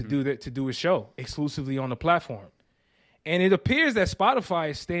 right, to do a show exclusively on the platform, and it appears that Spotify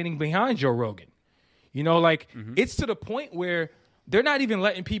is standing behind Joe Rogan. It's to the point where they're not even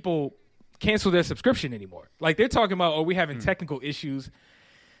letting people cancel their subscription anymore. Like, they're talking about, we having technical issues.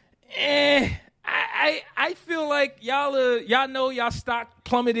 I feel like y'all stock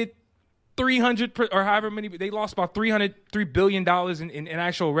plummeted 300 or however many, they lost about $3 billion in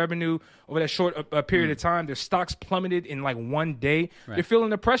actual revenue over that short period of time. Their stocks plummeted in like one day. Right. They're feeling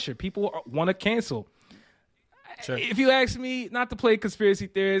the pressure. People want to cancel. Sure. If you ask me, not to play conspiracy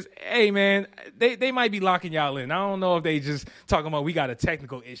theorists, hey man, they might be locking y'all in. I don't know if they just talking about we got a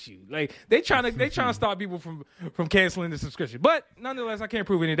technical issue. Like, they trying to stop people from canceling the subscription. But nonetheless, I can't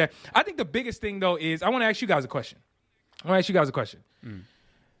prove any of that. I think the biggest thing though is I want to ask you guys a question.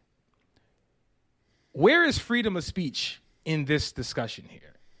 Where is freedom of speech in this discussion here?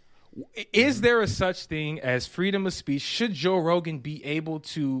 Is there a such thing as freedom of speech? Should Joe Rogan be able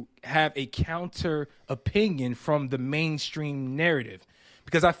to have a counter opinion from the mainstream narrative?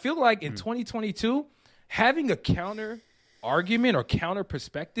 Because I feel like in 2022, having a counter argument or counter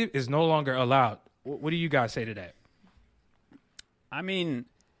perspective is no longer allowed. What do you guys say to that? I mean,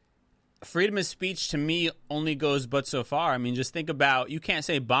 freedom of speech to me only goes but so far. I mean, just think about, you can't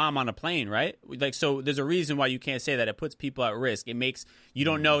say bomb on a plane, right? Like, so there's a reason why you can't say that. It puts people at risk. It makes, you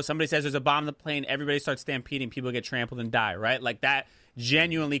don't know, somebody says there's a bomb on the plane, everybody starts stampeding, people get trampled and die, right? Like, that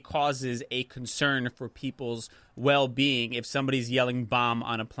genuinely causes a concern for people's well-being if somebody's yelling bomb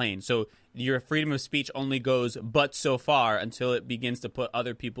on a plane. So your freedom of speech only goes but so far until it begins to put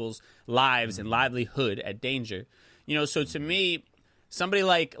other people's lives and livelihood at danger. You know, so to me, somebody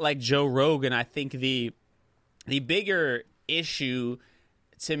like Joe Rogan, I think the bigger issue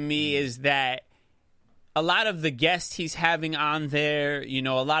to me is that a lot of the guests he's having on there, you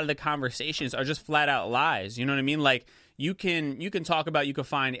know, a lot of the conversations are just flat out lies. You know what I mean? Like, you can talk about, you can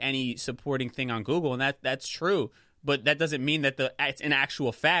find any supporting thing on Google, and that's true. But that doesn't mean that it's an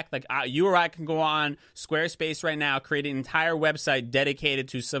actual fact. Like, you or I can go on Squarespace right now, create an entire website dedicated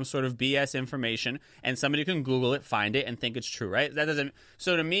to some sort of BS information, and somebody can Google it, find it, and think it's true, right? That doesn't.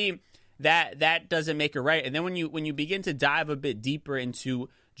 So to me, that doesn't make it right. And then when you begin to dive a bit deeper into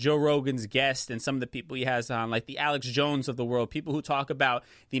Joe Rogan's guests and some of the people he has on, like the Alex Jones of the world, people who talk about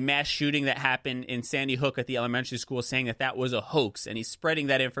the mass shooting that happened in Sandy Hook at the elementary school, saying that was a hoax, and he's spreading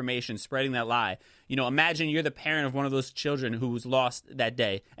that information, spreading that lie. You know, imagine you're the parent of one of those children who was lost that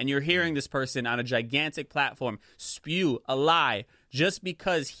day, and you're hearing this person on a gigantic platform spew a lie just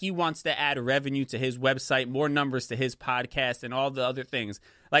because he wants to add revenue to his website, more numbers to his podcast, and all the other things.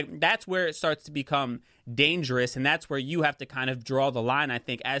 Like, that's where it starts to become dangerous, and that's where you have to kind of draw the line, I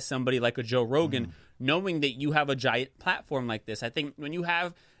think, as somebody like a Joe Rogan, knowing that you have a giant platform like this. I think when you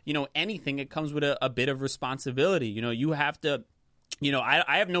have, you know, anything, it comes with a bit of responsibility. You know, you have to... You know,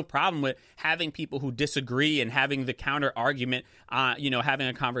 I have no problem with having people who disagree and having the counter argument, you know, having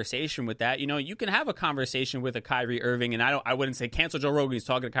a conversation with that. You know, you can have a conversation with a Kyrie Irving, and I wouldn't say cancel Joe Rogan, he's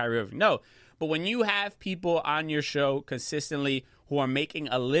talking to Kyrie Irving. No, but when you have people on your show consistently who are making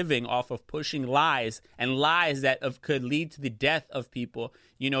a living off of pushing lies, and lies that could lead to the death of people,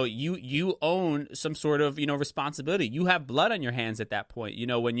 you know, you own some sort of, you know, responsibility. You have blood on your hands at that point, you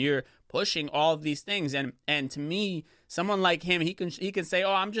know, when you're pushing all of these things. And to me, someone like him, he can say,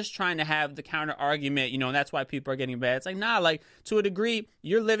 oh, I'm just trying to have the counter argument, you know, and that's why people are getting bad. It's like, nah, like, to a degree,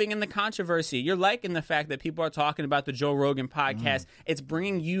 you're living in the controversy. You're liking the fact that people are talking about the Joe Rogan podcast. It's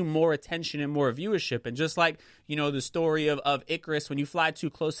bringing you more attention and more viewership. And just like, you know, the story of Icarus, when you fly too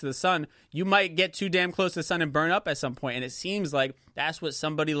close to the sun, you might get too damn close to the sun and burn up at some point. And it seems like that's what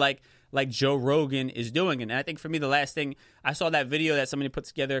somebody like Joe Rogan is doing. And I think for me, the last thing, I saw that video that somebody put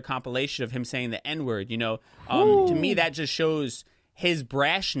together, a compilation of him saying the N-word, you know. To me, that just shows his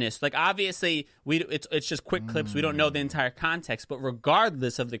brashness. Like, obviously, it's just quick clips. We don't know the entire context. But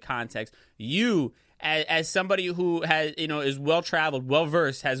regardless of the context, you, as somebody who has, you know, is well-traveled,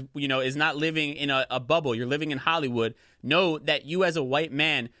 well-versed, has, you know, is not living in a bubble, you're living in Hollywood, know that you as a white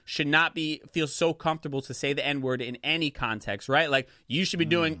man should not feel so comfortable to say the N-word in any context, right? Like, you should be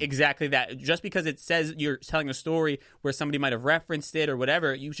doing exactly that. Just because it says you're telling a story where somebody might have referenced it or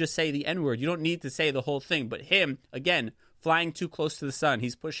whatever, you just say the N-word. You don't need to say the whole thing. But him, again, flying too close to the sun,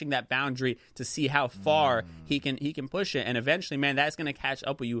 he's pushing that boundary to see how far he can push it. And eventually, man, that's going to catch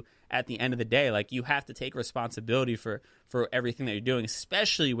up with you at the end of the day. Like, you have to take responsibility for everything that you're doing,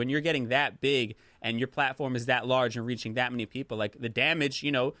 especially when you're getting that big and your platform is that large and reaching that many people. Like, the damage,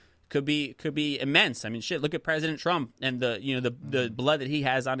 you know, could be immense. I mean, shit, look at President Trump and the blood that he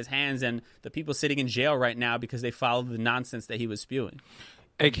has on his hands, and the people sitting in jail right now because they followed the nonsense that he was spewing.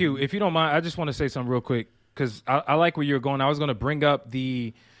 Hey, Q, if you don't mind, I just want to say something real quick, because I like where you're going. I was going to bring up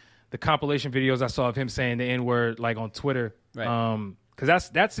the compilation videos I saw of him saying the N-word, like, on Twitter. Right. Because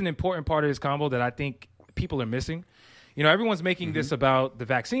that's an important part of this combo that I think people are missing. You know, everyone's making this about the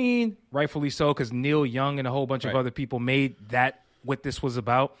vaccine, rightfully so, because Neil Young and a whole bunch of other people made that what this was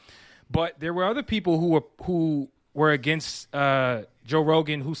about. But there were other people who were against Joe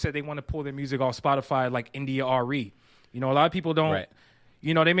Rogan, who said they want to pull their music off Spotify, like India Re. You know, a lot of people don't. Right.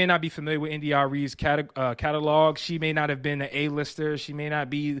 You know, they may not be familiar with India Re's catalog. She may not have been an A-lister. She may not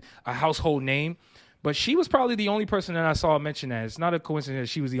be a household name. But she was probably the only person that I saw mention that. It's not a coincidence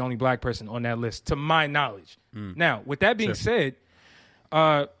that she was the only black person on that list, to my knowledge. Now, with that being said,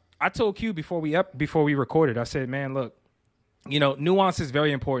 I told Q before we recorded, I said, man, look, you know, nuance is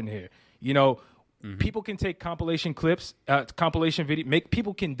very important here. You know, people can take compilation clips, compilation video,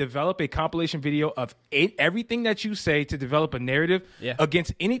 people can develop a compilation video of everything that you say to develop a narrative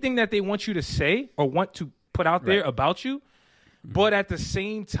against anything that they want you to say or want to put out there about you. But at the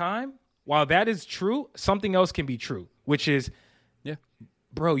same time, while that is true, something else can be true, which is,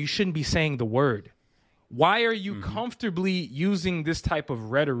 bro, you shouldn't be saying the word. Why are you comfortably using this type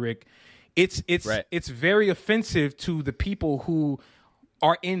of rhetoric? It's very offensive to the people who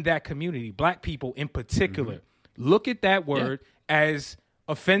are in that community, black people in particular, look at that word as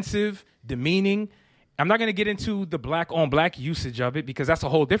offensive, demeaning. I'm not going to get into the black on black usage of it because that's a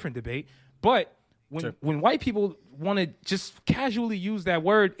whole different debate. But when white people want to just casually use that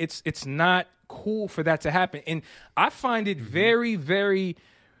word, it's not cool for that to happen. And I find it very, very,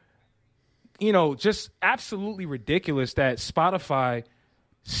 just absolutely ridiculous that Spotify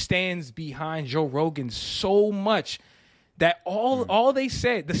stands behind Joe Rogan so much that all they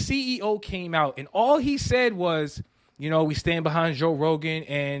said, the CEO came out and all he said was, we stand behind Joe Rogan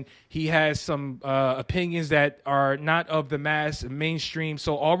and he has some opinions that are not of the mass mainstream.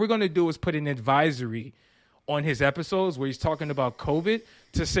 So all we're going to do is put an advisory on his episodes where he's talking about COVID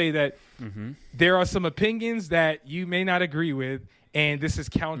to say that there are some opinions that you may not agree with and this is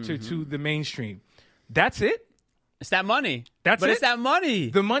counter to the mainstream. That's it. It's that money. It's that money.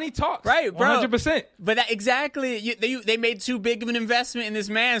 The money talks. Right, bro. 100%. But exactly. They made too big of an investment in this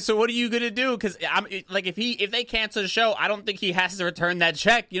man. So what are you going to do? Because if they cancel the show, I don't think he has to return that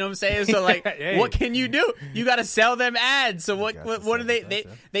check. You know what I'm saying? So what can you do? You got to sell them ads. So what do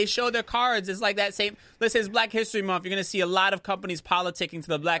they show their cards? It's like that same. Let's say it's Black History Month. You're going to see a lot of companies politicking to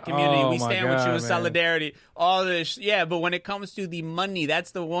the black community. We stand with you in solidarity. All this. Yeah. But when it comes to the money, that's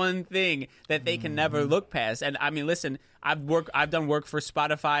the one thing that they can never look past. And I mean, listen, I've done work for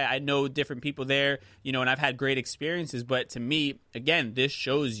Spotify. I know different people there, and I've had great experiences. But to me, again, this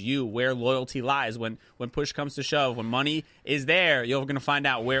shows you where loyalty lies. When push comes to shove, when money is there, you're going to find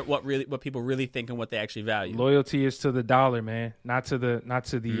out what people really think and what they actually value. Loyalty is to the dollar, man, not to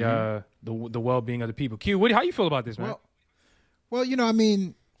the well-being of the people. Q, how you feel about this, man? Well, I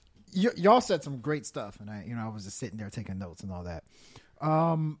mean, y'all said some great stuff, and I was just sitting there taking notes and all that.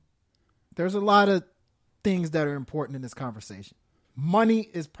 There's a lot of things that are important in this conversation. Money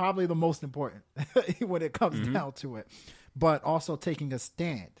is probably the most important when it comes down to it, but also taking a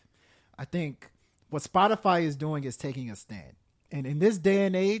stand. I think what Spotify is doing is taking a stand. And in this day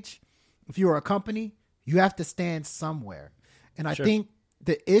and age, if you're a company, you have to stand somewhere. And I think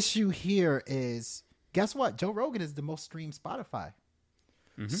the issue here is, guess what? Joe Rogan is the most streamed Spotify.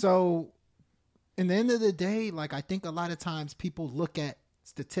 So in the end of the day, I think a lot of times people look at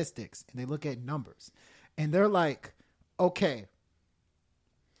statistics and they look at numbers. And they're like, okay,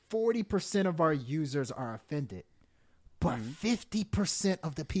 40% of our users are offended, but 50%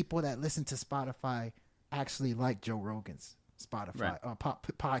 of the people that listen to Spotify actually like Joe Rogan's Spotify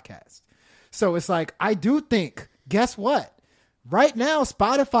podcast. So it's like, I do think, guess what? Right now,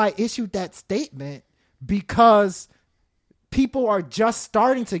 Spotify issued that statement because people are just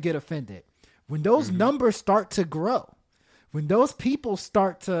starting to get offended. When those numbers start to grow, when those people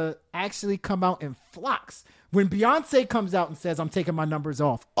start to actually come out in flocks, when Beyonce comes out and says, I'm taking my numbers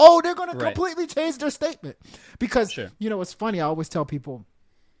off, they're going to completely change their statement. Because, it's funny. I always tell people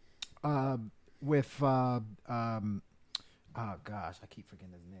oh gosh, I keep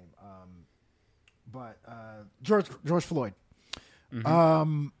forgetting his name. But George Floyd.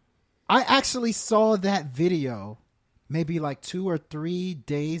 I actually saw that video maybe 2 or 3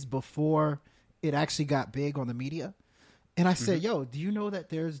 days before it actually got big on the media. And I said, yo, do you know that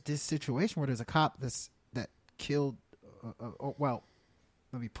there's this situation where there's a cop that killed, let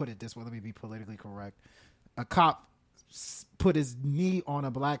me put it this way. Let me be politically correct. A cop put his knee on a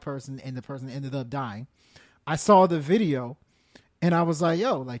black person and the person ended up dying. I saw the video and I was like,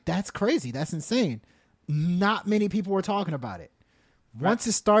 yo, that's crazy. That's insane. Not many people were talking about it. Once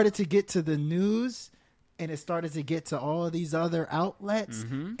it started to get to the news and it started to get to all of these other outlets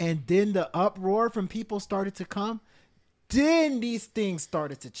and then the uproar from people started to come, then these things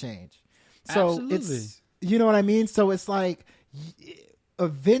started to change. So Absolutely. It's, you know what I mean? So it's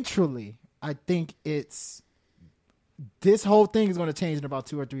eventually I think this whole thing is going to change in about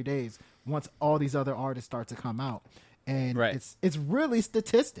 2 or 3 days once all these other artists start to come out. And it's really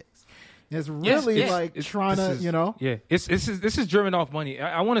statistics. It's really trying to. Yeah, this is driven off money.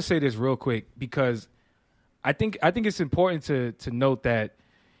 I want to say this real quick because I think it's important to note that,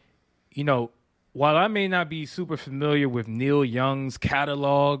 while I may not be super familiar with Neil Young's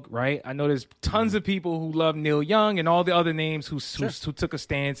catalog, right? I know there's tons of people who love Neil Young and all the other names who took a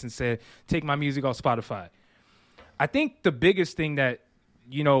stance and said, take my music off Spotify. I think the biggest thing that,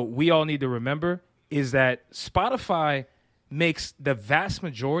 we all need to remember is that Spotify makes the vast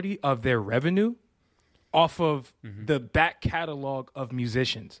majority of their revenue off of the back catalog of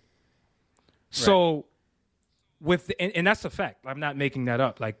musicians. So and that's a fact. I'm not making that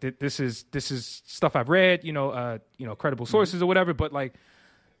up. This is stuff I've read, credible sources or whatever. But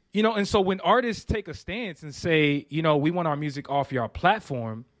and so when artists take a stance and say, we want our music off your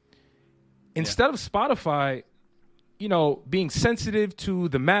platform, instead of Spotify, being sensitive to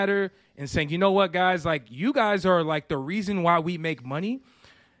the matter and saying, you know what, guys, like, you guys are like the reason why we make money.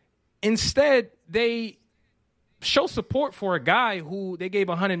 Instead, they show support for a guy who they gave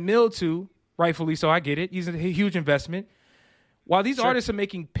 $100 million to, rightfully so. I get it. He's a huge investment. While these artists are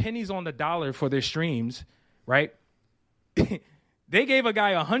making pennies on the dollar for their streams, right? They gave a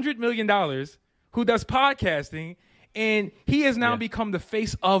guy $100 million who does podcasting, and he has now become the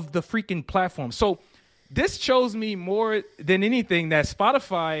face of the freaking platform. So this shows me more than anything that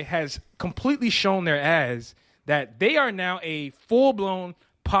Spotify has completely shown their ass that they are now a full-blown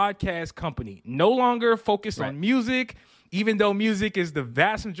podcast company, no longer focused on music, even though music is the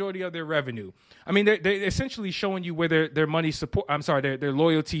vast majority of their revenue. I mean, they're essentially showing you where their money support. I'm sorry, their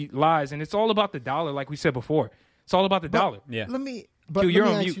loyalty lies, and it's all about the dollar, like we said before. It's all about the dollar. Yeah. Q, you're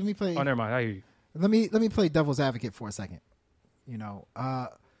on mute. Let me play. Oh, never mind. I hear you. Let me play devil's advocate for a second.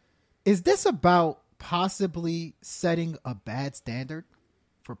 Is this about possibly setting a bad standard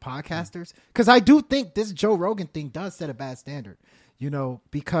for podcasters? Because I do think this Joe Rogan thing does set a bad standard.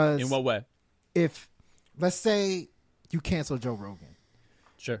 Because in what way? If let's say you cancel Joe Rogan,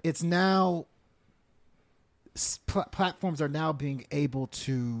 sure, it's now platforms are now being able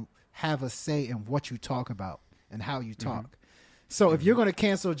to have a say in what you talk about and how you talk. So if you're going to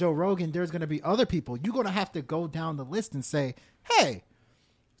cancel Joe Rogan, there's going to be other people. You're going to have to go down the list and say, hey,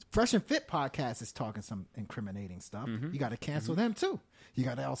 Fresh and Fit podcast is talking some incriminating stuff. You got to cancel them too. You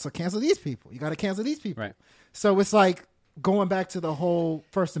got to also cancel these people. You got to cancel these people. Right. So it's like going back to the whole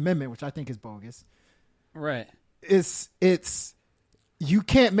First Amendment, which I think is bogus. Right. It's you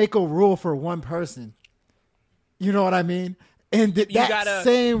can't make a rule for one person. You know what I mean? And that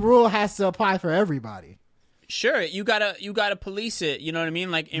same rule has to apply for everybody. Sure, you gotta police it. You know what I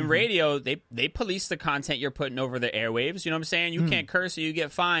mean? Like in radio, they police the content you're putting over the airwaves. You know what I'm saying? You can't curse or you get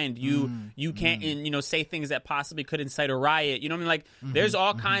fined. You can't say things that possibly could incite a riot. You know what I mean? Like there's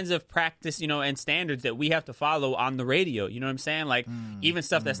all kinds of practice, and standards that we have to follow on the radio. You know what I'm saying? Like even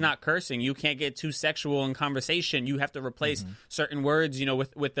stuff that's not cursing, you can't get too sexual in conversation. You have to replace certain words,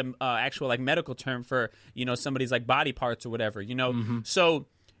 with the actual like medical term for somebody's like body parts or whatever. So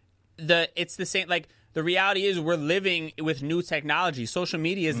it's the same like. The reality is we're living with new technology. Social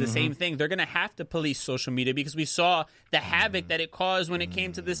media is the same thing. They're going to have to police social media because we saw the havoc that it caused when it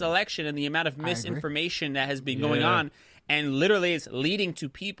came to this election and the amount of misinformation that has been going on. And literally it's leading to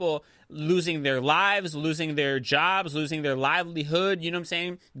people losing their lives, losing their jobs, losing their livelihood, you know what I'm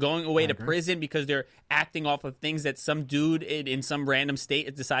saying? Going away to prison because they're acting off of things that some dude in some random state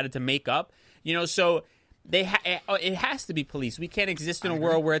has decided to make up. So... it has to be policed. We can't exist in a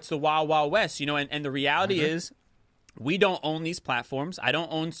world where it's the wild, wild west, and the reality is we don't own these platforms. I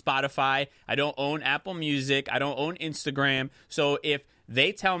don't own Spotify. I don't own Apple Music. I don't own Instagram. So if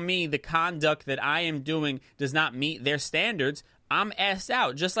they tell me the conduct that I am doing does not meet their standards, I'm asked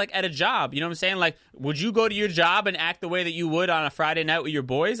out, just like at a job. You know what I'm saying? Like, would you go to your job and act the way that you would on a Friday night with your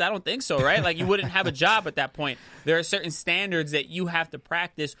boys? I don't think so, right? Like, you wouldn't have a job at that point. There are certain standards that you have to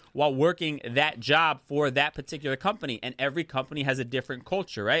practice while working that job for that particular company. And every company has a different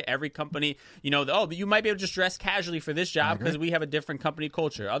culture, right? Every company, you might be able to just dress casually for this job because we have a different company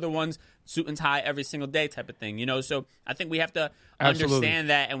culture. Other ones, suit and tie every single day type of thing, So I think we have to understand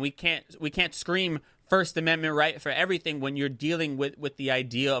that, and we can't scream First Amendment right for everything when you're dealing with the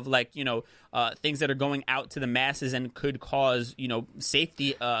idea of things that are going out to the masses and could cause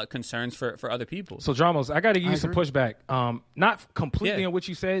safety concerns for other people. So Dramos, I got to use some pushback. Not completely on what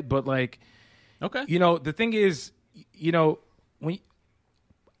you said, but the thing is, when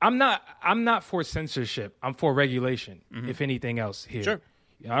I'm not for censorship. I'm for regulation. If anything else here, sure.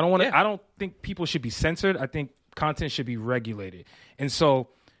 I don't think people should be censored. I think content should be regulated, and so.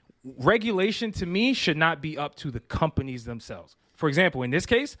 Regulation to me should not be up to the companies themselves. For example, in this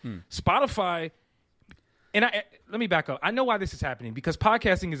case, Spotify, and let me back up. I know why this is happening because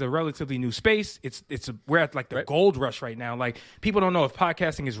podcasting is a relatively new space. We're at like the gold rush right now. Like people don't know if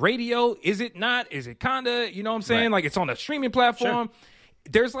podcasting is radio. Is it not? Is it kinda? You know what I'm saying? Right. Like it's on a streaming platform.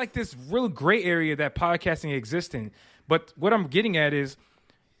 Sure. There's like this real gray area that podcasting exists in. But what I'm getting at is,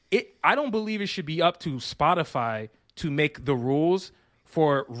 I don't believe it should be up to Spotify to make the rules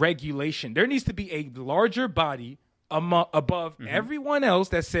for regulation. There needs to be a larger body above everyone else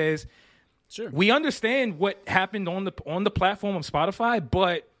that says, we understand what happened on the platform of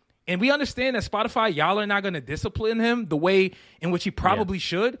Spotify, and we understand that Spotify, y'all are not going to discipline him the way in which he probably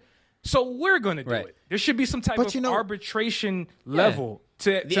should. So we're going to do it. There should be some type of arbitration level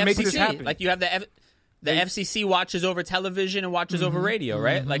to make this happen. Like you have the FCC watches over television and watches over radio,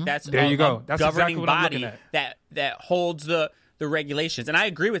 right? Like that's there you go. That's governing exactly what I'm body looking at. that holds the the regulations. And I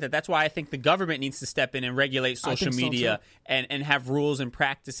agree with it. That's why I think the government needs to step in and regulate social media and have rules and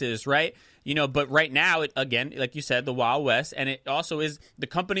practices, right? But right now, it, again, like you said, the Wild West, and it also is the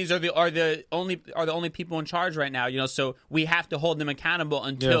companies are the only people in charge right now. So we have to hold them accountable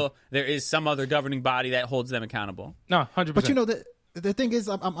until there is some other governing body that holds them accountable. No, 100%. But the thing is,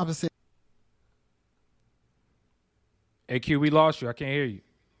 I'm gonna say, hey Q, we lost you. I can't hear you.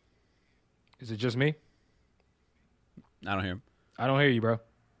 Is it just me? I don't hear him. I don't hear you, bro.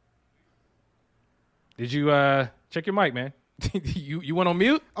 Did you check your mic, man? you went on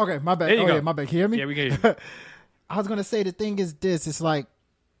mute? okay, my bad. There you go. Yeah, my bad. Can you hear me? Yeah, we can hear you. I was gonna say the thing is this: it's like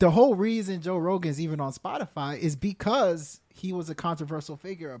the whole reason Joe Rogan's even on Spotify is because he was a controversial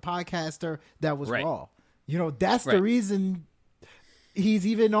figure, a podcaster that was Right. raw. That's Right. the reason he's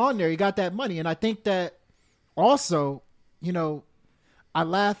even on there. He got that money, and I think that also, I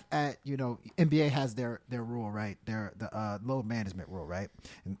laugh at NBA has their rule, right? The load management rule, right?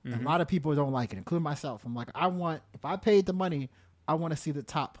 And a lot of people don't like it, including myself. I'm like, if I paid the money, I want to see the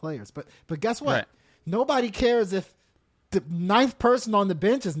top players. But guess what? Right. Nobody cares if the ninth person on the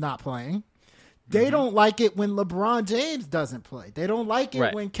bench is not playing. They don't like it when LeBron James doesn't play. They don't like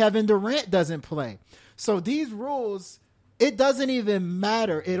it when Kevin Durant doesn't play. So these rules, it doesn't even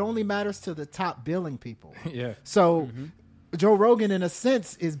matter. It only matters to the top billing people. Yeah. So Joe Rogan, in a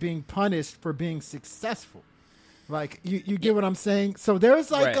sense, is being punished for being successful. Like, you get what I'm saying? So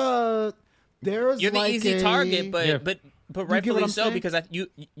there's like You're the easy target, but rightfully so, saying? because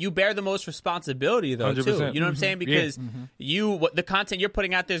you bear the most responsibility, though, 100%. too. You know what I'm saying? Because the content you're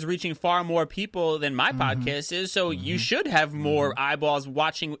putting out there is reaching far more people than my podcast is, so you should have more eyeballs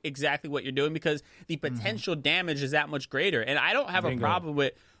watching exactly what you're doing, because the potential damage is that much greater. And I don't have a problem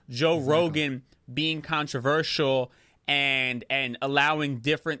with Joe Rogan being controversial and allowing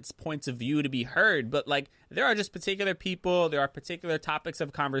different points of view to be heard, but like, there are just particular people, there are particular topics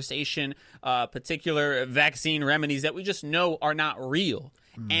of conversation, particular vaccine remedies that we just know are not real.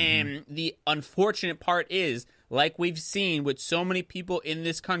 And the unfortunate part is, like we've seen with so many people in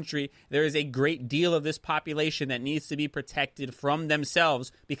this country, there is a great deal of this population that needs to be protected from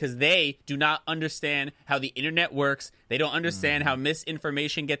themselves, because they do not understand how the internet works. They don't understand how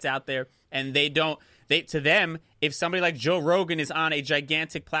misinformation gets out there, and to them, if somebody like Joe Rogan is on a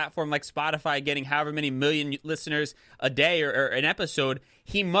gigantic platform like Spotify getting however many million listeners a day or an episode,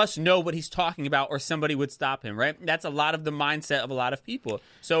 he must know what he's talking about, or somebody would stop him, right? That's a lot of the mindset of a lot of people.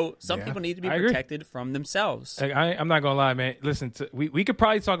 So some people need to be protected from themselves. I'm not going to lie, man. Listen, we could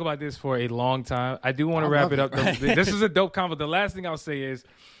probably talk about this for a long time. I do want to wrap it up. This is a dope convo. The last thing I'll say is,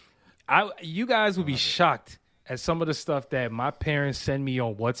 you guys would be shocked at some of the stuff that my parents send me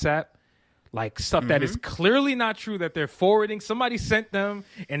on WhatsApp. Like stuff that is clearly not true, that they're forwarding. Somebody sent them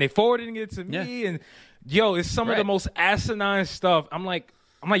and they forwarding it to me. And it's some of the most asinine stuff. I'm like,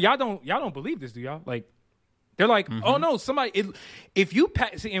 y'all don't believe this, do y'all? Like, they're like, oh no, if you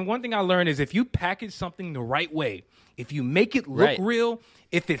and one thing I learned is, if you package something the right way, if you make it look real,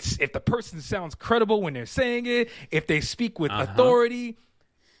 if the person sounds credible when they're saying it, if they speak with authority,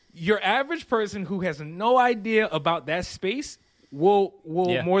 your average person who has no idea about that space will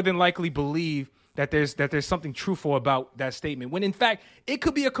more than likely believe that there's something truthful about that statement, when in fact it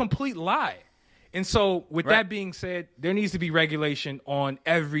could be a complete lie. And so with that being said, there needs to be regulation on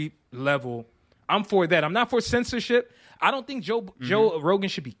every level. I'm for that. I'm not for censorship. I don't think Joe Rogan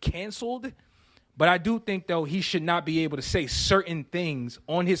should be canceled, but I do think, though, he should not be able to say certain things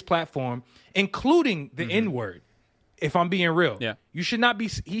on his platform, including the N-word. If I'm being real, he should not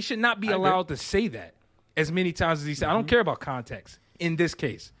be allowed to say that as many times as he said. I don't care about context in this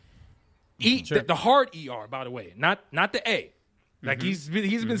case. The hard ER, by the way, not the A. Like he's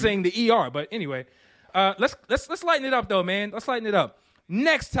been saying the ER, but anyway, let's lighten it up though, man. Let's lighten it up.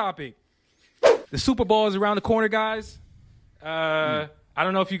 Next topic: the Super Bowl is around the corner, guys. I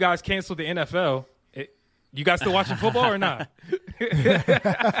don't know if you guys canceled the NFL. You guys still watching football or not?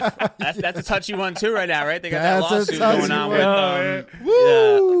 That's a touchy one too right now, right? They got that lawsuit going on with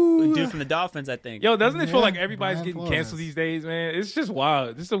the dude from the Dolphins, I think. Yo, doesn't it feel like everybody's getting canceled these days, man? It's just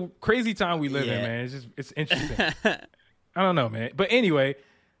wild. This is a crazy time we live in, man. It's interesting. I don't know, man. But anyway,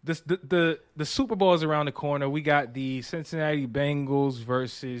 the Super Bowl is around the corner. We got the Cincinnati Bengals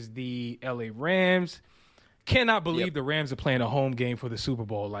versus the LA Rams. Cannot believe the Rams are playing a home game for the Super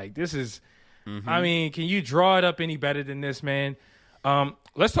Bowl. Like, this is... I mean, can you draw it up any better than this, man?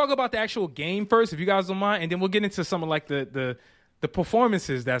 Let's talk about the actual game first, if you guys don't mind, and then we'll get into some of like the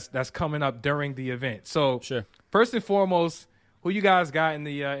performances that's coming up during the event. So, first and foremost, who you guys got in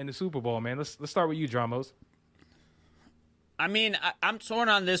the Super Bowl, man? Let's start with you, Dramos. I mean, I'm torn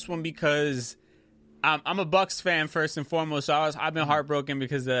on this one because I'm a Bucks fan first and foremost, so I've been heartbroken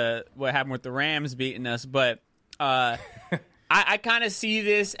because of what happened with the Rams beating us. But I kind of see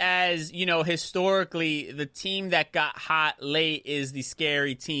this as, you know, historically, the team that got hot late is the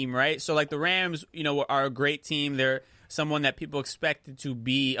scary team, right? So, like, the Rams, you know, are a great team. They're someone that people expected to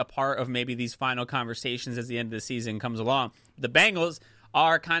be a part of maybe these final conversations as the end of the season comes along. The Bengals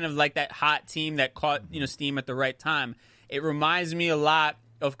are kind of like that hot team that caught, you know, steam at the right time. It reminds me a lot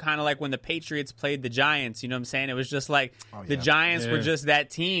of kind of like when the Patriots played the Giants, you know what I'm saying? It was just like the Giants were just that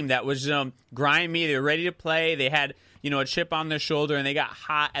team that was grimy. They were ready to play. They had, you know, a chip on their shoulder, and they got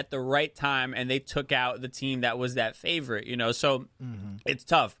hot at the right time, and they took out the team that was that favorite, you know? So it's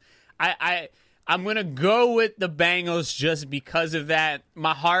tough. I'm going to go with the Bengals just because of that.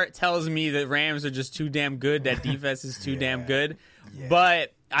 My heart tells me the Rams are just too damn good. That defense is too damn good. Yeah.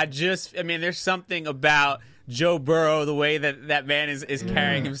 But I mean, there's something about Joe Burrow, the way that man is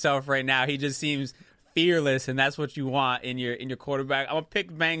carrying himself right now. He just seems fearless, and that's what you want in your quarterback. I'm going to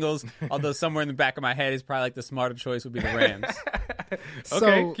pick Bengals, although somewhere in the back of my head is probably like the smarter choice would be the Rams.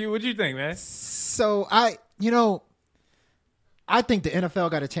 Okay, Q, what do you think, man? So I think the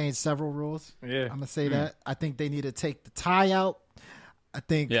NFL got to change several rules. Yeah. I'm going to say that. I think they need to take the tie out. I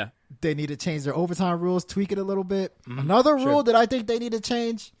think they need to change their overtime rules, tweak it a little bit. Another rule that I think they need to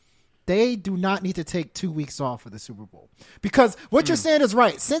change, they do not need to take 2 weeks off for the Super Bowl. Because what you're saying is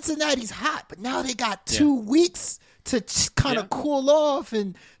right. Cincinnati's hot, but now they got 2 weeks to kind of cool off,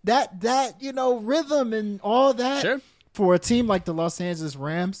 and that you know, rhythm and all that. Sure. For a team like the Los Angeles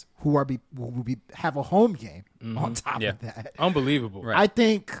Rams, who have a home game on top of that. Unbelievable. Right. I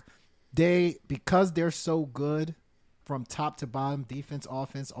think because they're so good from top to bottom, defense,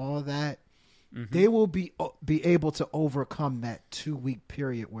 offense, all of that, they will be able to overcome that 2 week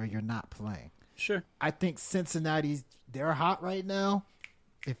period where you're not playing. Sure. I think Cincinnati's, they're hot right now.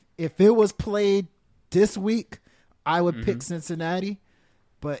 If it was played this week, I would pick Cincinnati.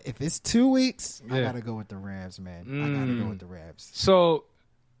 But if it's 2 weeks, I got to go with the Rams, man. I got to go with the Rams. So,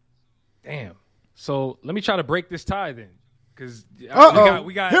 damn. So, let me try to break this tie then. Because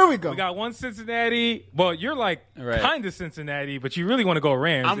we got one Cincinnati. Well, you're like kind of Cincinnati, but you really want to go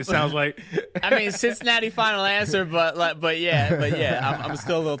Rams, it sounds like. I mean, Cincinnati final answer, but yeah, I'm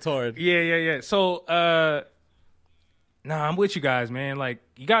still a little torn. Yeah. So, I'm with you guys, man. Like,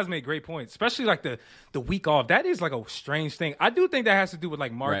 you guys make great points, especially like the week off. That is like a strange thing. I do think that has to do with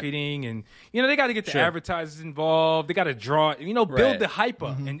like marketing and, you know, they got to get the advertisers involved. They got to draw, you know, build the hype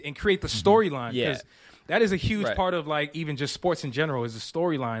up and create the storyline. Because that is a huge part of like even just sports in general is the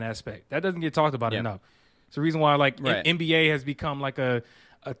storyline aspect. That doesn't get talked about enough. It's the reason why like NBA has become like a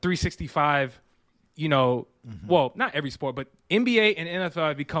 365, you know, well, not every sport, but NBA and NFL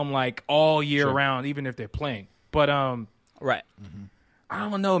have become like all year round, even if they're playing. But I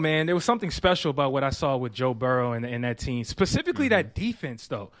don't know, man. There was something special about what I saw with Joe Burrow and that team, specifically that defense,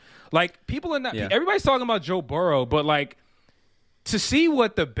 though. Like, people are not everybody's talking about Joe Burrow, but like to see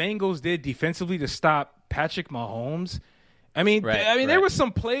what the Bengals did defensively to stop Patrick Mahomes. I mean, there were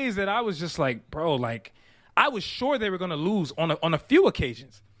some plays that I was just like, bro, like I was sure they were going to lose on a few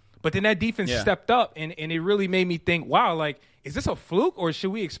occasions, but then that defense stepped up and it really made me think, wow, like, is this a fluke or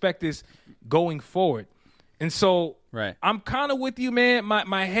should we expect this going forward? And so I'm kind of with you, man.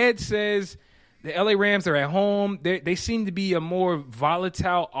 My head says the LA Rams are at home. They seem to be a more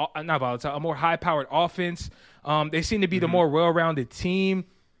a more high-powered offense. They seem to be the more well-rounded team.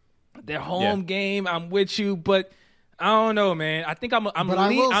 Their home game, I'm with you, but I don't know, man. I think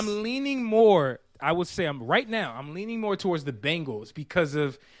I'm leaning more. I would say I'm leaning more towards the Bengals because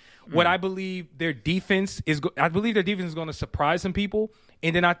of what I believe their defense is. I believe their defense is going to surprise some people.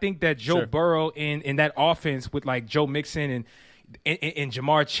 And then I think that Joe Burrow in that offense with like Joe Mixon and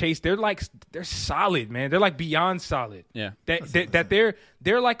Jamar Chase, they're solid, man. They're like beyond solid. Yeah,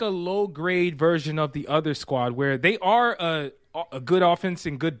 they're like a low grade version of the other squad where they are a good offense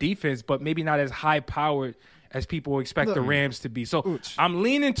and good defense, but maybe not as high powered as people expect the Rams to be. So I'm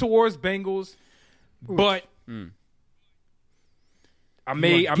leaning towards Bengals, but I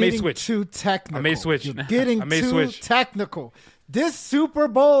may switch. Too technical. I may switch. You're getting too technical. This Super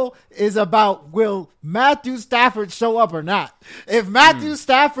Bowl is about will Matthew Stafford show up or not. If Matthew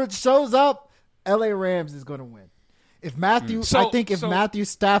Stafford shows up, LA Rams is going to win. If Matthew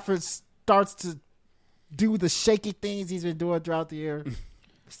Stafford starts to do the shaky things he's been doing throughout the year,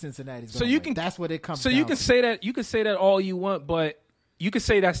 Cincinnati's going to win. That's what it comes down to. So you can say that all you want, but you can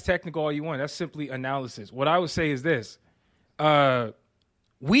say that's technical all you want. That's simply analysis. What I would say is this.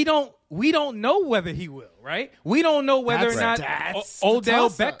 We don't know whether he will, right? We don't know whether or not Odell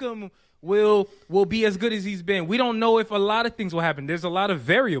Beckham will be as good as he's been. We don't know if a lot of things will happen. There's a lot of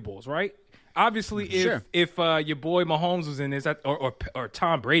variables, right? Obviously, if your boy Mahomes was in this, or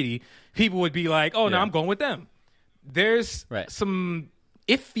Tom Brady, people would be like, "Oh, no, I'm going with them." There's some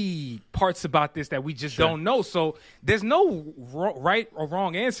iffy parts about this that we just don't know. So there's no right or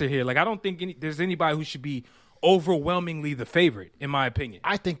wrong answer here. Like, I don't think there's anybody who should be overwhelmingly the favorite, in my opinion.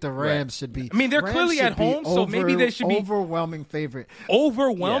 I think the Rams should be. I mean, they're clearly at home, so maybe they should be overwhelming favorite.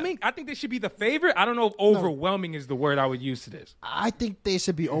 Overwhelming? Yeah. I think they should be the favorite. I don't know if overwhelming is the word I would use to this. I think they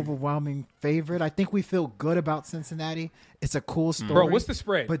should be overwhelming favorite. I think we feel good about Cincinnati. It's a cool story. Bro, what's the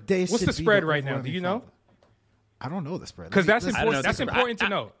spread? But what's the spread right now? Do you know? I don't know the spread. Because that's important. That's important to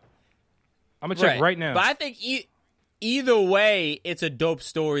know. I'm gonna check right now. But I think either way, it's a dope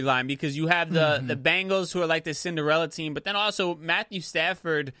storyline because you have the Bengals who are like the Cinderella team, but then also Matthew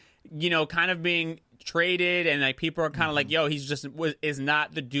Stafford, kind of being traded, and like people are kind of like, yo, he's just is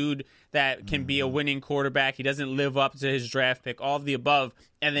not the dude that can be a winning quarterback. He doesn't live up to his draft pick, all of the above,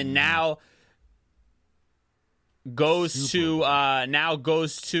 and then now goes to a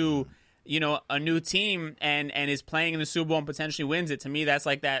new team and is playing in the Super Bowl and potentially wins it. To me, that's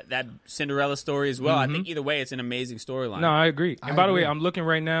like that Cinderella story as well. I think either way, it's an amazing storyline. No, I agree. And by the way, I'm looking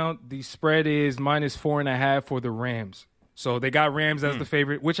right now. The spread is -4.5 for the Rams. So they got Rams as the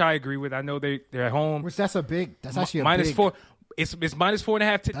favorite, which I agree with. I know they're at home. Which that's actually a minus big. -4. It's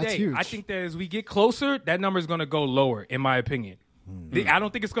 -4.5 today. That's huge. I think that as we get closer, that number is going to go lower, in my opinion. I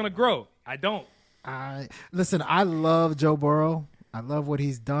don't think it's going to grow. I don't. Listen, I love Joe Burrow. I love what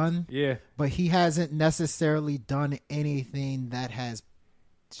he's done. Yeah. But he hasn't necessarily done anything that has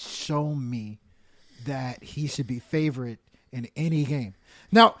shown me that he should be favorite in any game.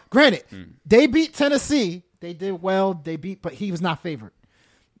 Now, granted, they beat Tennessee. They did well. But he was not favorite.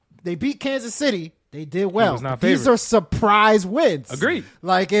 They beat Kansas City. They did well. He was not These favorite. are surprise wins. Agreed.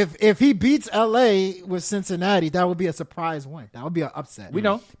 Like if he beats LA with Cincinnati, that would be a surprise win. That would be an upset. We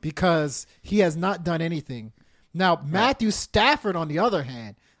know. Because he has not done anything. Now, Matthew Stafford, on the other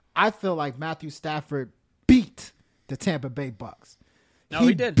hand, I feel like Matthew Stafford beat the Tampa Bay Bucks. No,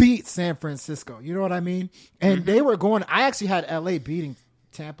 he did. Beat San Francisco. You know what I mean? And they were going – I actually had L.A. beating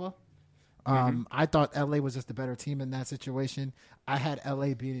Tampa. I thought L.A. was just a better team in that situation. I had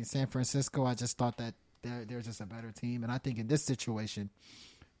L.A. beating San Francisco. I just thought that they're just a better team. And I think in this situation,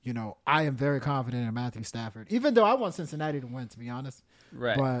 I am very confident in Matthew Stafford, even though I want Cincinnati to win, to be honest.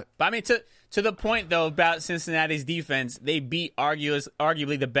 Right. But I mean, to the point, though, about Cincinnati's defense, they beat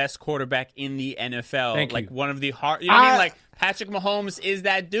arguably the best quarterback in the NFL. Thank like you. one of the hard. You know what I mean? Like Patrick Mahomes is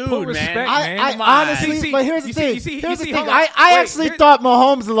that dude, Put respect, man. man. I Come on. honestly, but here's the thing. Here's the thing. hold on. I actually thought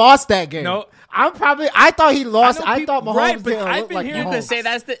Mahomes lost that game. No. I thought he lost. I thought Mahomes right, but didn't I've look been like hearing Mahomes. You could say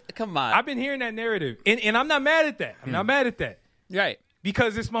that's the. Come on. I've been hearing that narrative, and I'm not mad at that. I'm not mad at that. Right.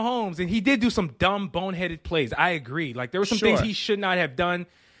 Because it's Mahomes, and he did do some dumb, boneheaded plays. I agree. Like, there were some things he should not have done.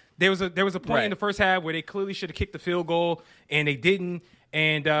 There was a point in the first half where they clearly should have kicked the field goal, and they didn't.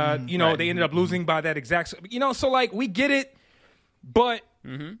 And, they ended up losing by that exact – so, like, we get it. But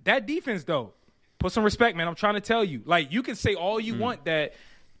that defense, though, put some respect, man. I'm trying to tell you. Like, you can say all you want that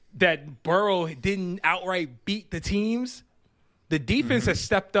Burrow didn't outright beat the teams. The defense has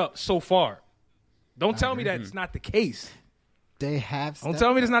stepped up so far. Don't tell me that it's not the case. They have. Don't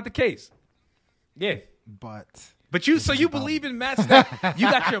tell me that's not the case. Yeah. But you believe in Matt Stafford?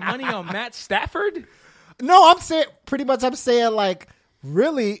 You got your money on Matt Stafford? No, I'm saying like,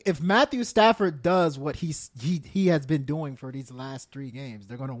 really, if Matthew Stafford does what he has been doing for these last 3 games,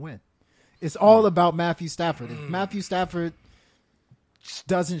 they're going to win. It's all about Matthew Stafford. If Matthew Stafford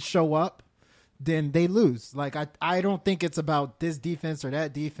doesn't show up, then they lose. Like, I don't think it's about this defense or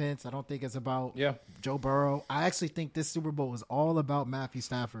that defense. I don't think it's about Joe Burrow. I actually think this Super Bowl is all about Matthew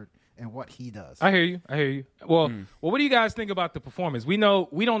Stafford and what he does. I hear you. Well, what do you guys think about the performance? We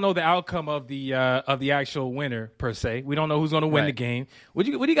don't know the outcome of the actual winner per se. We don't know who's going to win the game. What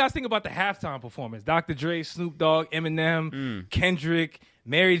do you guys think about the halftime performance? Dr. Dre, Snoop Dogg, Eminem, Kendrick,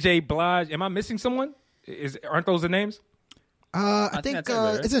 Mary J. Blige. Am I missing someone? Aren't those the names? I think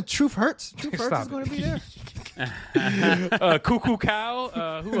isn't Truth Hurts? Truth Hurts is going to be there. Cuckoo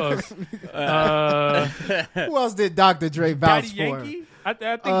Cow. Who else? Who else did Dr. Dre vouch Daddy for? Yankee? I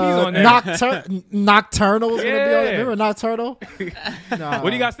think he's on there. Nocturnal is going to be on there. Remember Nocturnal? What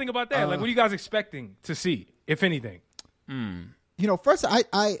do you guys think about that? Like, what are you guys expecting to see, if anything? First,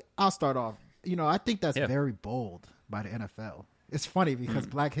 I'll start off. I think that's very bold by the NFL. It's funny because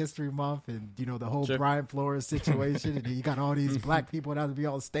Black History Month and, the whole Brian Flores situation, and you got all these black people that have to be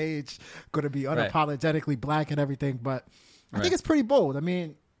on stage, going to be unapologetically black and everything. But I think it's pretty bold. I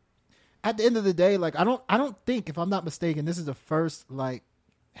mean, at the end of the day, like, I don't think, if I'm not mistaken, this is the first, like,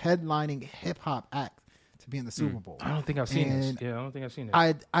 headlining hip hop act to be in the Super Bowl. I don't think I've seen this. And Yeah, I don't think I've seen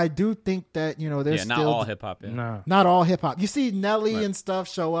it. I do think that there's not still all hip hop. Yeah. Nah. not all hip hop. You see Nelly Right. and stuff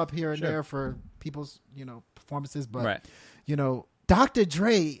show up here and Sure. there for people's performances, but Right. Dr.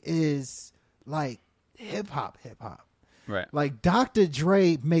 Dre is like hip hop. Right. Like Dr.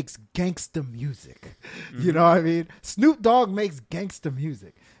 Dre makes gangsta music. You know what I mean? Snoop Dogg makes gangsta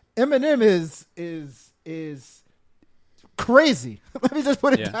music. Eminem is crazy. Let me just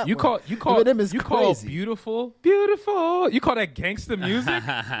put it Yeah. that You way. call Eminem is you call crazy. beautiful. You call that gangster music?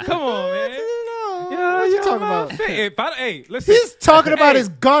 Come on, man. What you talking about? Hey, listen. He's talking about Hey, his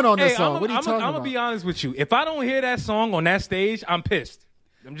gun on the Hey, song. What are you talking I'm about? gonna be honest with you. If I don't hear that song on that stage, I'm pissed.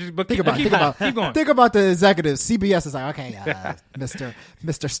 I'm just but Think about keep going. Think about the executives. CBS is like, okay,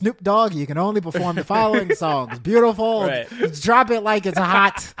 Mr. Snoop Dogg, you can only perform the following songs: beautiful, Right. drop it like it's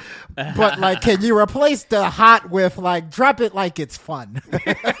hot, but like, can you replace the hot with like drop it like it's fun?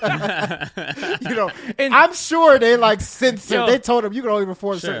 And- I'm sure they like censored. Yo. They told him you can only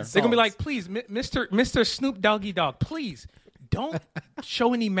perform Sure. certain songs. They're gonna be like, please, Mr. Snoop Doggy Dogg, please don't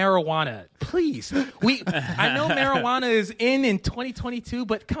show any marijuana, please. I know marijuana is in 2022,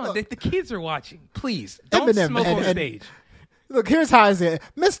 but come on, the kids are watching. Please don't Eminem smoke on and- stage. Look, here's how I say it.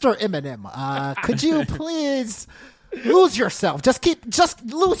 Mr. Eminem, could you please lose yourself? Just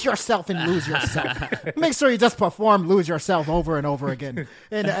lose yourself and lose yourself. Make sure you just perform Lose Yourself over and over again.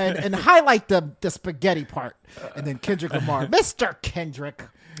 And highlight the spaghetti part. And then Kendrick Lamar, Mr. Kendrick,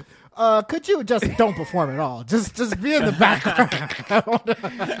 could you just don't perform at all? Just be in the background.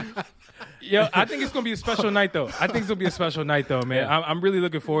 Yo, I think it's gonna be a special night though. Man. I'm really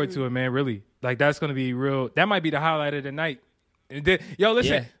looking forward to it, man. Really, like that's gonna be real. That might be the highlight of the night. Yo,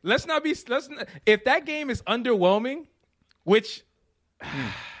 listen. Yeah. Let's not. If that game is underwhelming, which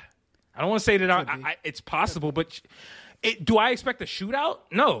I don't want to say that it's possible, but do I expect a shootout?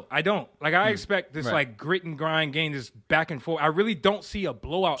 No, I don't. Like I expect this like grit and grind game, this back and forth. I really don't see a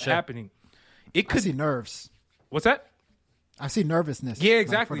blowout happening. It I could. see nerves. What's that? I see nervousness. Yeah, like,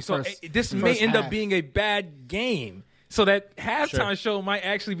 exactly. for the So first- this first may end up half. being a bad game. So that halftime show might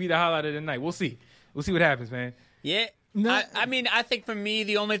actually be the highlight of the night. We'll see. We'll see what happens, man. Yeah. No. I mean, I think for me,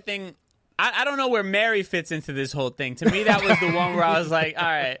 the only thing, I don't know where Mary fits into this whole thing. To me, that was the one where I was like, all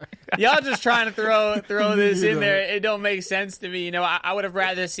right, y'all just trying to throw this in there. It don't make sense to me. I would have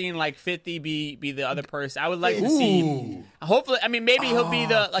rather seen like 50 be the other person. I would like to see, hopefully, I mean, maybe he'll be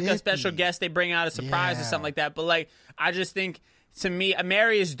a 50. special guest. They bring out a surprise or Yeah. something like that. But like, I just think, to me,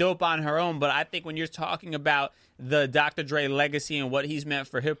 Mary is dope on her own, but I think when you're talking about the Dr. Dre legacy and what he's meant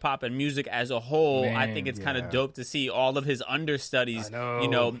for hip hop and music as a whole, I think it's kind of dope to see all of his understudies,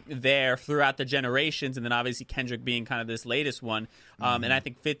 there throughout the generations, and then obviously Kendrick being kind of this latest one. And I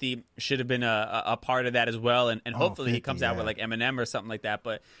think 50 should have been a part of that as well, and hopefully 50, he comes out with like Eminem or something like that.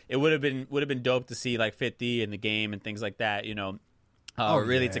 But it would have been dope to see like 50 in the game and things like that.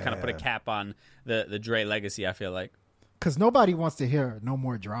 Really to kind of put a cap on the Dre legacy. I feel like. Because nobody wants to hear no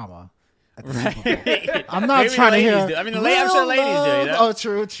more drama. Right. I'm not Maybe trying to the hear. ladies do. I mean, I'm sure ladies do. Oh,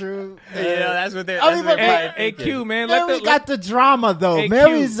 true. That's what they're. I mean, That's what they're Hey, thinking. Q, man. Mary got the drama though. Hey,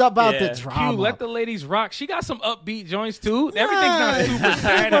 Mary's Q. about Yeah. the drama. Q, let the ladies rock. She got some upbeat joints too. Everything's not super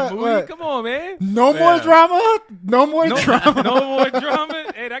sad and moody. What? Come on, man. No more drama. No more drama. No more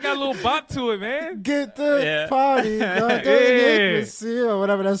drama. Hey, that got a little bop to it, man. Get the Yeah. party, Yeah. or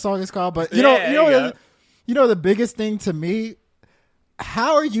whatever that song is called. But Yeah, there you you know the biggest thing to me.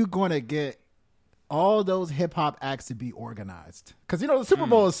 How are you going to get all those hip hop acts to be organized? Because the Super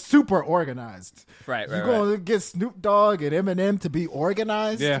Bowl is super organized. Right. You're going to get Snoop Dogg and Eminem to be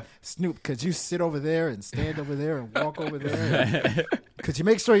organized. Yeah. Snoop, could you sit over there and stand over there and walk over there? Could you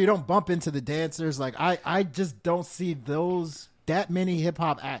make sure you don't bump into the dancers? Like I just don't see that many hip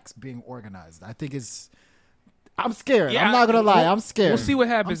hop acts being organized. I think I'm scared. Yeah, I'm not gonna lie. I'm scared. We'll see what I'm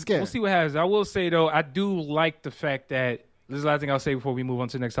happens. scared. We'll see what happens. I will say though, I do like the fact that this is the last thing I'll say before we move on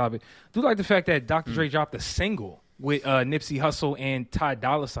to the next topic. I do like the fact that Dr. Dre dropped a single with Nipsey Hussle and Ty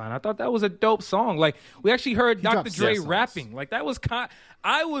Dolla $ign. I thought that was a dope song. Like we actually heard Dr. dropped Dre songs. rapping. Like that was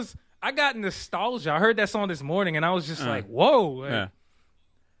I got nostalgia. I heard that song this morning and I was just like, whoa. Like,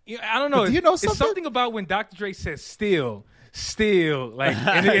 I don't know. But do you know It's something? something about when Dr. Dre says still, like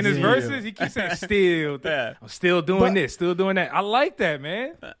in his verses, he keeps saying still. Yeah. I'm still doing this, still doing that. I like that,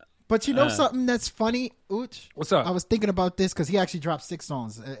 man. But you know something that's funny, Ooch? What's up? I was thinking about this because he actually dropped 6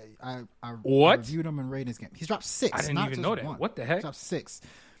 songs. I What? reviewed him in ratings game. He's dropped 6. I didn't not even just know that. one. What the heck? He dropped 6.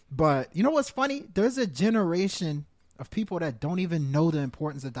 But you know what's funny? There's a generation of people that don't even know the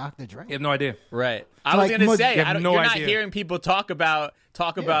importance of Dr. Dre. You have no idea. Right. I was gonna say you have no you're idea. not hearing people talk about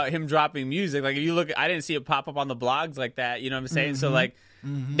him dropping music. Like if you look, I didn't see it pop up on the blogs like that. You know what I'm saying? So like.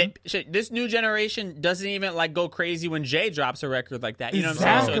 This new generation doesn't even like go crazy when Jay drops a record like that. You know what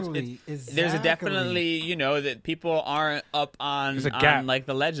I'm saying? So there's a definitely that people aren't up on like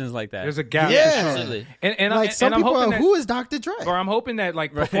the legends like that. There's a gap. Yeah, absolutely. And like some people are, who is Dr. Dre? Or I'm hoping that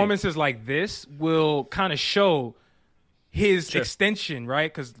like performances like this will kind of show his extension,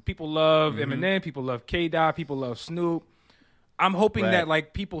 right? Because people love Eminem, people love K-Dot, people love Snoop. I'm hoping that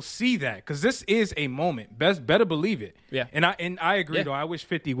like people see that because this is a moment. Better believe it. Yeah, and I agree though. I wish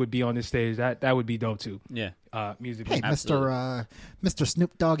 50 would be on this stage. That would be dope too. Yeah, music. Hey, Mr.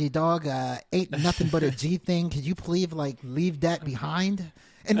 Snoop Doggy Dogg, ain't nothing but a G thing. Could you please like leave that behind?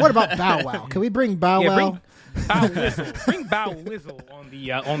 And what about Bow Wow? Can we bring Bow Wow? Bring Bow Wizzle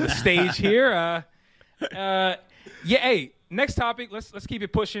on the stage here. Hey, next topic. Let's keep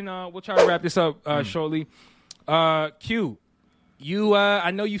it pushing. We'll try to wrap this up shortly. Q.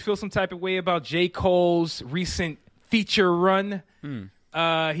 I know you feel some type of way about J. Cole's recent feature run.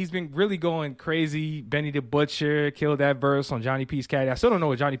 He's been really going crazy. Benny the Butcher killed that verse on Johnny P's Caddy. I still don't know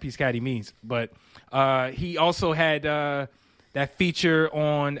what Johnny P's Caddy means, but he also had that feature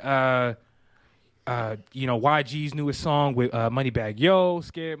on YG's newest song with Moneybagg Yo,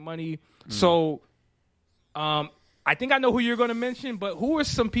 Scared Money. So I think I know who you're going to mention, but who are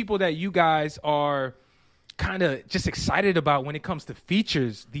some people that you guys are kind of just excited about when it comes to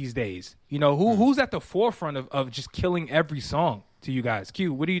features these days? Who's at the forefront of just killing every song to you guys?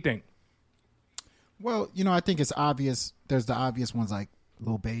 Q, what do you think? Well, I think it's obvious. There's the obvious ones like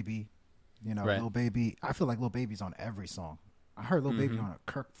Lil Baby. Lil Baby. I feel like Lil Baby's on every song. I heard Lil Baby on a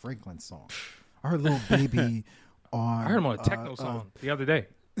Kirk Franklin song. I heard Lil Baby on. I heard him on a techno song the other day.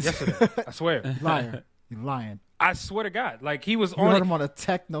 Yesterday. I swear. Liar. You're lying. I swear to God, like he was you heard him on a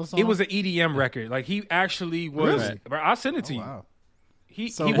techno song. It was an EDM record. Like he actually was. Really? Bro, I'll send it to you. Wow.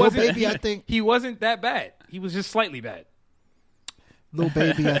 He Lil wasn't. Baby, I think he wasn't that bad. He was just slightly bad. Lil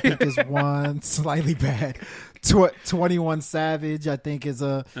Baby, I think is one slightly bad. 21 Savage, I think is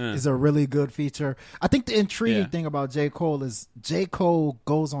a really good feature. I think the intriguing thing about J. Cole is J. Cole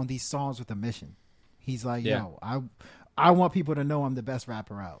goes on these songs with a mission. He's like, yo, I want people to know I'm the best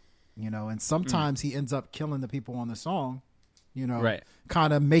rapper out. And sometimes he ends up killing the people on the song,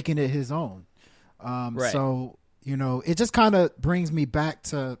 kind of making it his own. So, it just kind of brings me back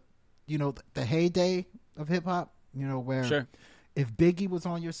to, the heyday of hip hop, where if Biggie was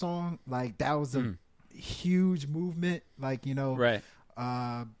on your song, like that was a huge movement, like, Method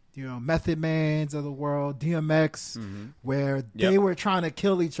Mans of the world, DMX, where they were trying to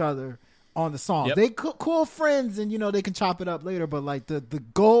kill each other on the song. They cool friends and they can chop it up later, but like the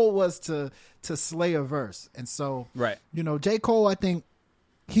goal was to slay a verse. And so J. Cole, I think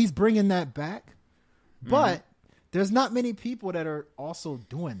he's bringing that back, but there's not many people that are also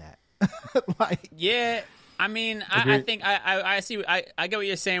doing that. I mean, I think I see. I get what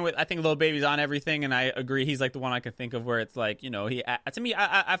you're saying. With I think Lil Baby's on everything, and I agree. He's like the one I can think of where it's like he. To me,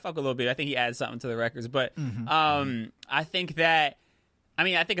 I fuck with Lil Baby. I think he adds something to the records, but I think that. I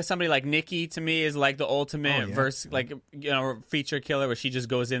mean, I think of somebody like Nicki to me is like the ultimate verse, like feature killer, where she just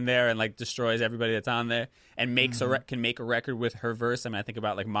goes in there and like destroys everybody that's on there and makes can make a record with her verse. I mean, I think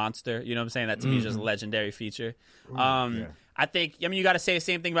about like Monster. You know what I'm saying? That to me is just a legendary feature. I think. I mean, you got to say the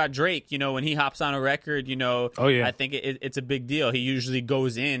same thing about Drake. When he hops on a record, I think it's a big deal. He usually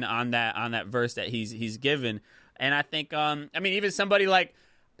goes in on that verse that he's given, and I think. I mean, even somebody like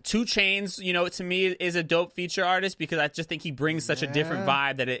 2 Chainz, to me is a dope feature artist because I just think he brings such a different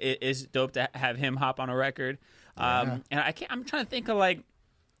vibe that it is dope to have him hop on a record. And I'm trying to think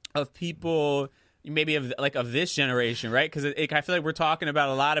of people maybe of this generation, right? Because I feel like we're talking about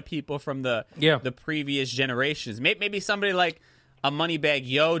a lot of people from the previous generations. Maybe somebody like a Moneybagg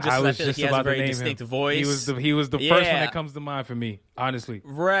Yo, just I feel like he has a very distinct voice. He was the first one that comes to mind for me, honestly.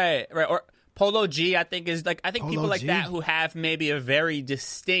 Right. Or Polo G, I think people Polo like G. that who have maybe a very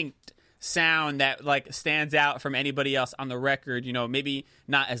distinct sound that like stands out from anybody else on the record. Maybe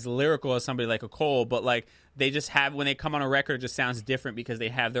not as lyrical as somebody like a Cole, but like they just have when they come on a record, it just sounds different because they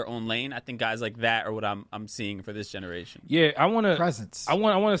have their own lane. I think guys like that are what I'm seeing for this generation. Yeah, I want to presence. I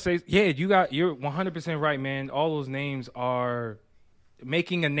want to say, you're 100% right, man. All those names are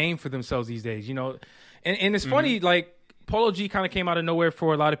making a name for themselves these days. And it's funny, like Polo G kind of came out of nowhere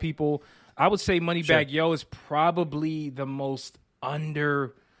for a lot of people. I would say Moneybagg Yo is probably the most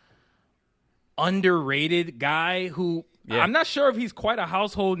underrated guy who I'm not sure if he's quite a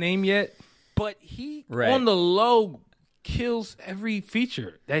household name yet, but he on the low kills every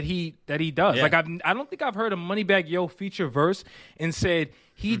feature that he does. Yeah. Like I don't think I've heard a Moneybagg Yo feature verse and said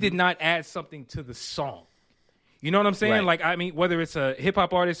he did not add something to the song. You know what I'm saying? Right. Like, I mean, whether it's a hip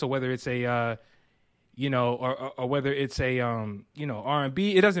hop artist or whether it's a or whether it's a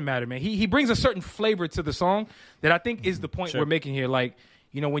R&B, it doesn't matter, man. He brings a certain flavor to the song that I think is the point we're making here. Like,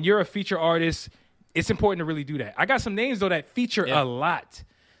 when you're a feature artist, it's important to really do that. I got some names though that feature a lot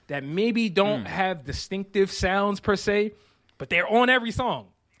that maybe don't have distinctive sounds per se, but they're on every song.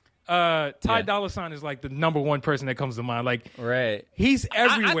 Ty Dolla $ign is like the number one person that comes to mind. Like, he's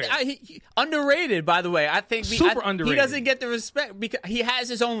everywhere. He underrated, by the way. I think super underrated. He doesn't get the respect because he has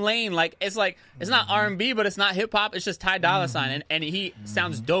his own lane. Like, it's not R&B, but it's not hip hop. It's just Ty Dolla $ign, and he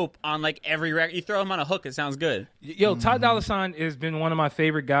sounds dope on like every record. You throw him on a hook, it sounds good. Yo, Ty Dolla $ign has been one of my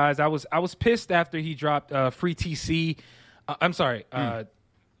favorite guys. I was pissed after he dropped Free TC. I'm sorry.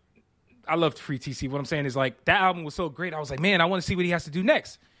 I loved Free TC. What I'm saying is, like, that album was so great. I was like, man, I want to see what he has to do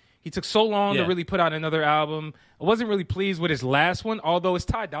next. He took so long to really put out another album. I wasn't really pleased with his last one, although it's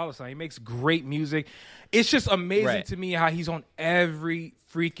Ty Dolla $ign. He makes great music. It's just amazing to me how he's on every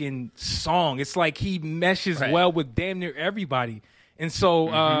freaking song. It's like he meshes well with damn near everybody. And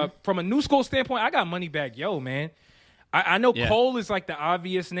so from a new school standpoint, I got Moneybagg Yo, man. I know Cole is like the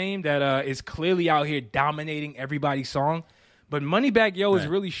obvious name that is clearly out here dominating everybody's song. But Moneybagg Yo is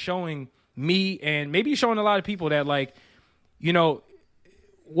really showing me and maybe showing a lot of people that, like,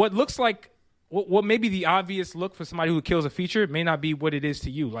 what looks like what may be the obvious look for somebody who kills a feature may not be what it is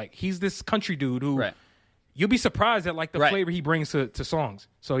to you. Like, he's this country dude who you'll be surprised at, like, the flavor he brings to songs.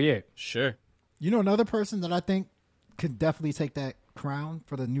 So, yeah. Sure. Another person that I think could definitely take that crown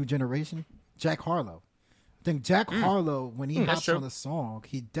for the new generation? Jack Harlow. I think Jack Harlow, when he hops on a song,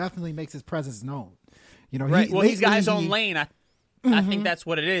 he definitely makes his presence known. He's got his own lane. I think that's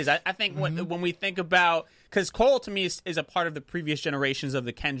what it is. I think when we think about, because Cole to me is a part of the previous generations of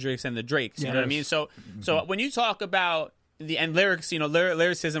the Kendricks and the Drakes. You know what I mean? So when you talk about lyrics,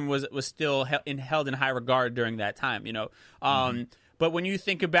 lyricism was still held in high regard during that time. But when you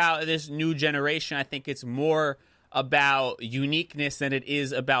think about this new generation, I think it's more about uniqueness than it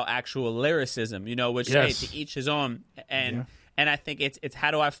is about actual lyricism. Which hey, to each his own. And I think it's how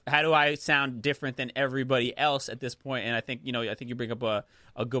do I sound different than everybody else at this point? And I think you bring up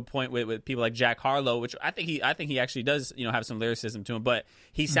a good point with people like Jack Harlow, which I think he actually does have some lyricism to him, but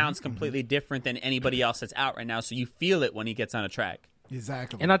he sounds completely different than anybody else that's out right now. So you feel it when he gets on a track.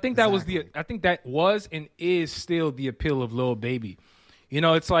 Exactly. And I think that was and is still the appeal of Lil Baby.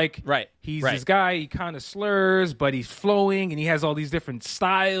 It's like he's this guy, he kind of slurs, but he's flowing, and he has all these different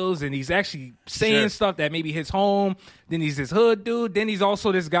styles, and he's actually saying stuff that maybe hits home. Then he's this hood dude. Then he's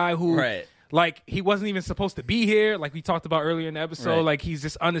also this guy who, like, he wasn't even supposed to be here, like we talked about earlier in the episode. Like, he's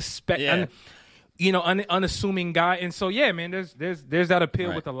this unassuming guy. And so, yeah, man, there's that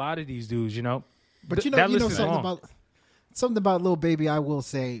appeal with a lot of these dudes, But something about Lil Baby, I will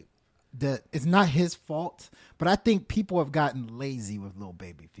say that it's not his fault. But I think people have gotten lazy with Lil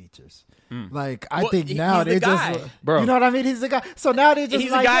Baby features. Like, I think now they just, bro. You know what I mean? He's the guy. So now they just he's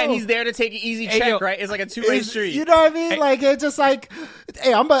the guy, and he's there to take an easy check, right? It's like a two-way street. You know what I mean? Like, it's just like,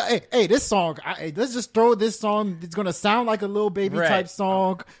 hey, this song. Let's just throw this song. It's gonna sound like a Lil Baby type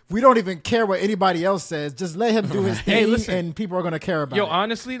song. We don't even care what anybody else says. Just let him do his thing, and people are gonna care about it.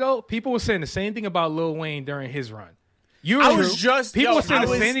 Honestly though, people were saying the same thing about Lil Wayne during his run. People were saying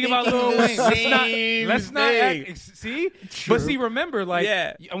the same thing about Lil Wayne. Let's not act, see? True. But see, remember,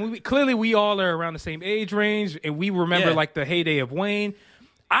 like, clearly we all are around the same age range, and we remember like the heyday of Wayne.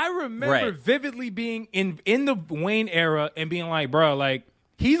 I remember vividly being in the Wayne era and being like, bro, like,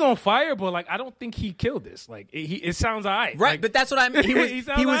 he's on fire, but, like, I don't think he killed this. Like, it sounds all right. Right, like, but that's what I mean. He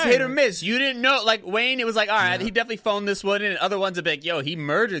was hit or miss. You didn't know. Like, Wayne, it was like, all right, he definitely phoned this one in. And other ones are like, yo, he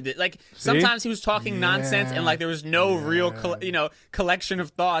murdered it. Like, sometimes he was talking nonsense and, like, there was no real, collection of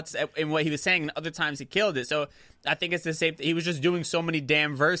thoughts in what he was saying. And other times he killed it. So I think it's the same. He was just doing so many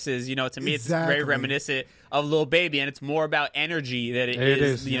damn verses. To me, it's very reminiscent of Lil Baby, and it's more about energy than it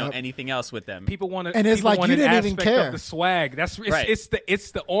is anything else with them. People want to, and it's like you didn't even care. Of the swag. It's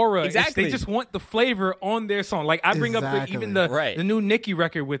the aura. Exactly. They just want the flavor on their song. Like, I bring up the new Nicki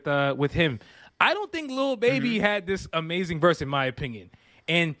record with him. I don't think Lil Baby had this amazing verse, in my opinion.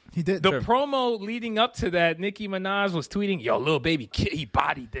 And he did. The promo leading up to that, Nicki Minaj was tweeting, "Yo, Lil Baby, he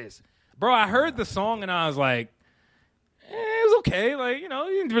bodied this." Bro, I heard the song and I was like, it was okay. Like, he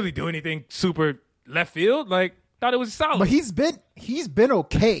didn't really do anything super left field. Like, thought it was solid. But he's been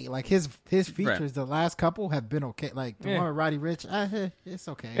okay. Like, his features, the last couple have been okay. Like, the one with Roddy Ricch, it's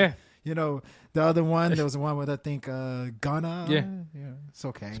okay. Yeah. The other one, there was the one with, I think, Gunna. Yeah, it's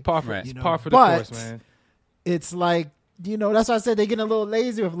okay. It's par for the course, man. It's like, that's why I said they're getting a little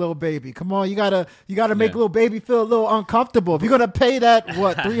lazy with Lil Baby. Come on, you gotta make Lil Baby feel a little uncomfortable. If you're gonna pay that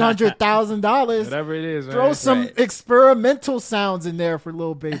 $300,000, whatever it is, man. throw some experimental sounds in there for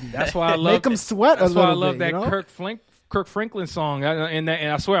Lil Baby. That's why I love make them sweat a little bit. That's why I love that Kirk Franklin song, and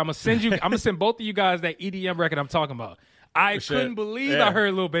I swear I'm gonna send both of you guys that EDM record I'm talking about. I couldn't believe I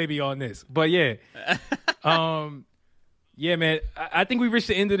heard Lil Baby on this, but yeah. Yeah, man. I think we reached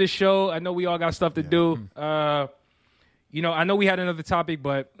the end of the show. I know we all got stuff to do. I know we had another topic,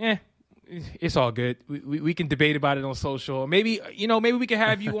 but it's all good. We can debate about it on social. Maybe we can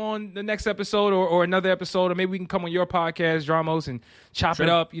have you on the next episode or another episode, or maybe we can come on your podcast, Dramos, and chop it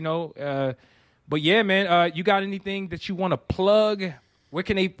up. But yeah, man. You got anything that you want to plug? Where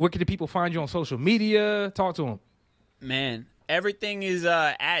can the people find you on social media? Talk to them. Man, everything is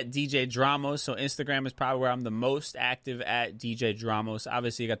at DJ Dramos. So Instagram is probably where I'm the most active at DJ Dramos.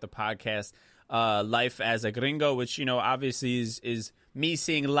 Obviously, you got the podcast Life as a Gringo, which obviously is me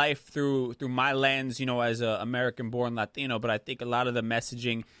seeing life through my lens, as a American-born Latino. But I think a lot of the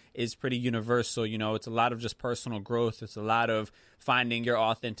messaging is pretty universal. It's a lot of just personal growth. It's a lot of finding your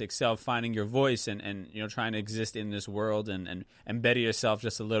authentic self, finding your voice, and trying to exist in this world and better yourself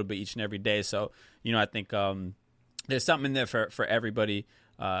just a little bit each and every day. So I think there's something in there for everybody,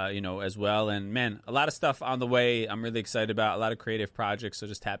 as well. And man, a lot of stuff on the way. I'm really excited about a lot of creative projects. So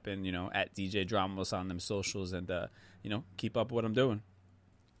just tap in, at DJ Dramos on them socials and keep up with what I'm doing.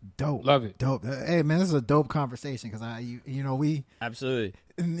 Dope. Love it. Dope. Hey man, this is a dope conversation because we absolutely,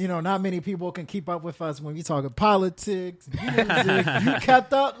 not many people can keep up with us when we talking politics, music. You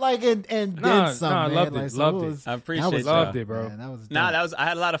kept up and did something. I loved it. Loved it. I appreciate it. Loved it, bro. Man, that was dope. I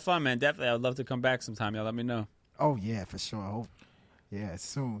had a lot of fun, man. Definitely, I would love to come back sometime. Y'all let me know. Oh yeah, for sure.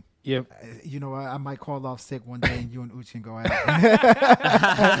 Soon. Yeah. I might call off sick one day and you and Uch can go out.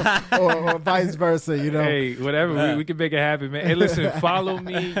 or vice versa, Hey, whatever. We can make it happen, man. Hey, listen, follow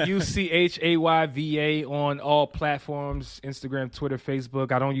me, UCHAYVA on all platforms, Instagram, Twitter,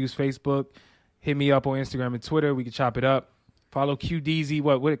 Facebook. I don't use Facebook. Hit me up on Instagram and Twitter. We can chop it up. Follow QDZ.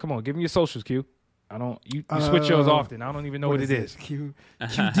 What? Come on, give me your socials, Q. I don't. You switch yours often. I don't even know what it is.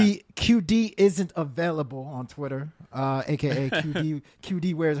 QD isn't available on Twitter, aka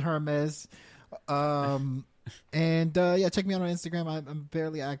QD wears Hermes. And check me out on Instagram. I'm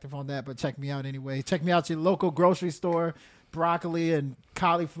barely active on that, but check me out anyway. Check me out your local grocery store, broccoli and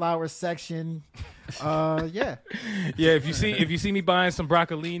cauliflower section. If you see me buying some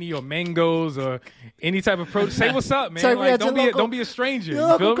broccolini or mangoes or any type of produce, say what's up, man. Don't be a stranger.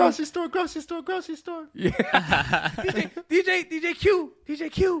 Your local grocery store. Yeah. DJ Q,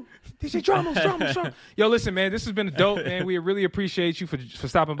 DJ Dramos. Yo, listen, man, this has been dope, man. We really appreciate you for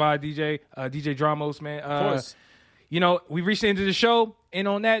stopping by, DJ Dramos, man. Of course. We reached the end of the show, and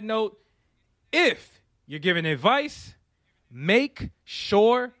on that note, if you're giving advice, make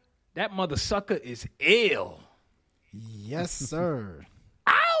sure that mother sucker is ill. Yes, sir.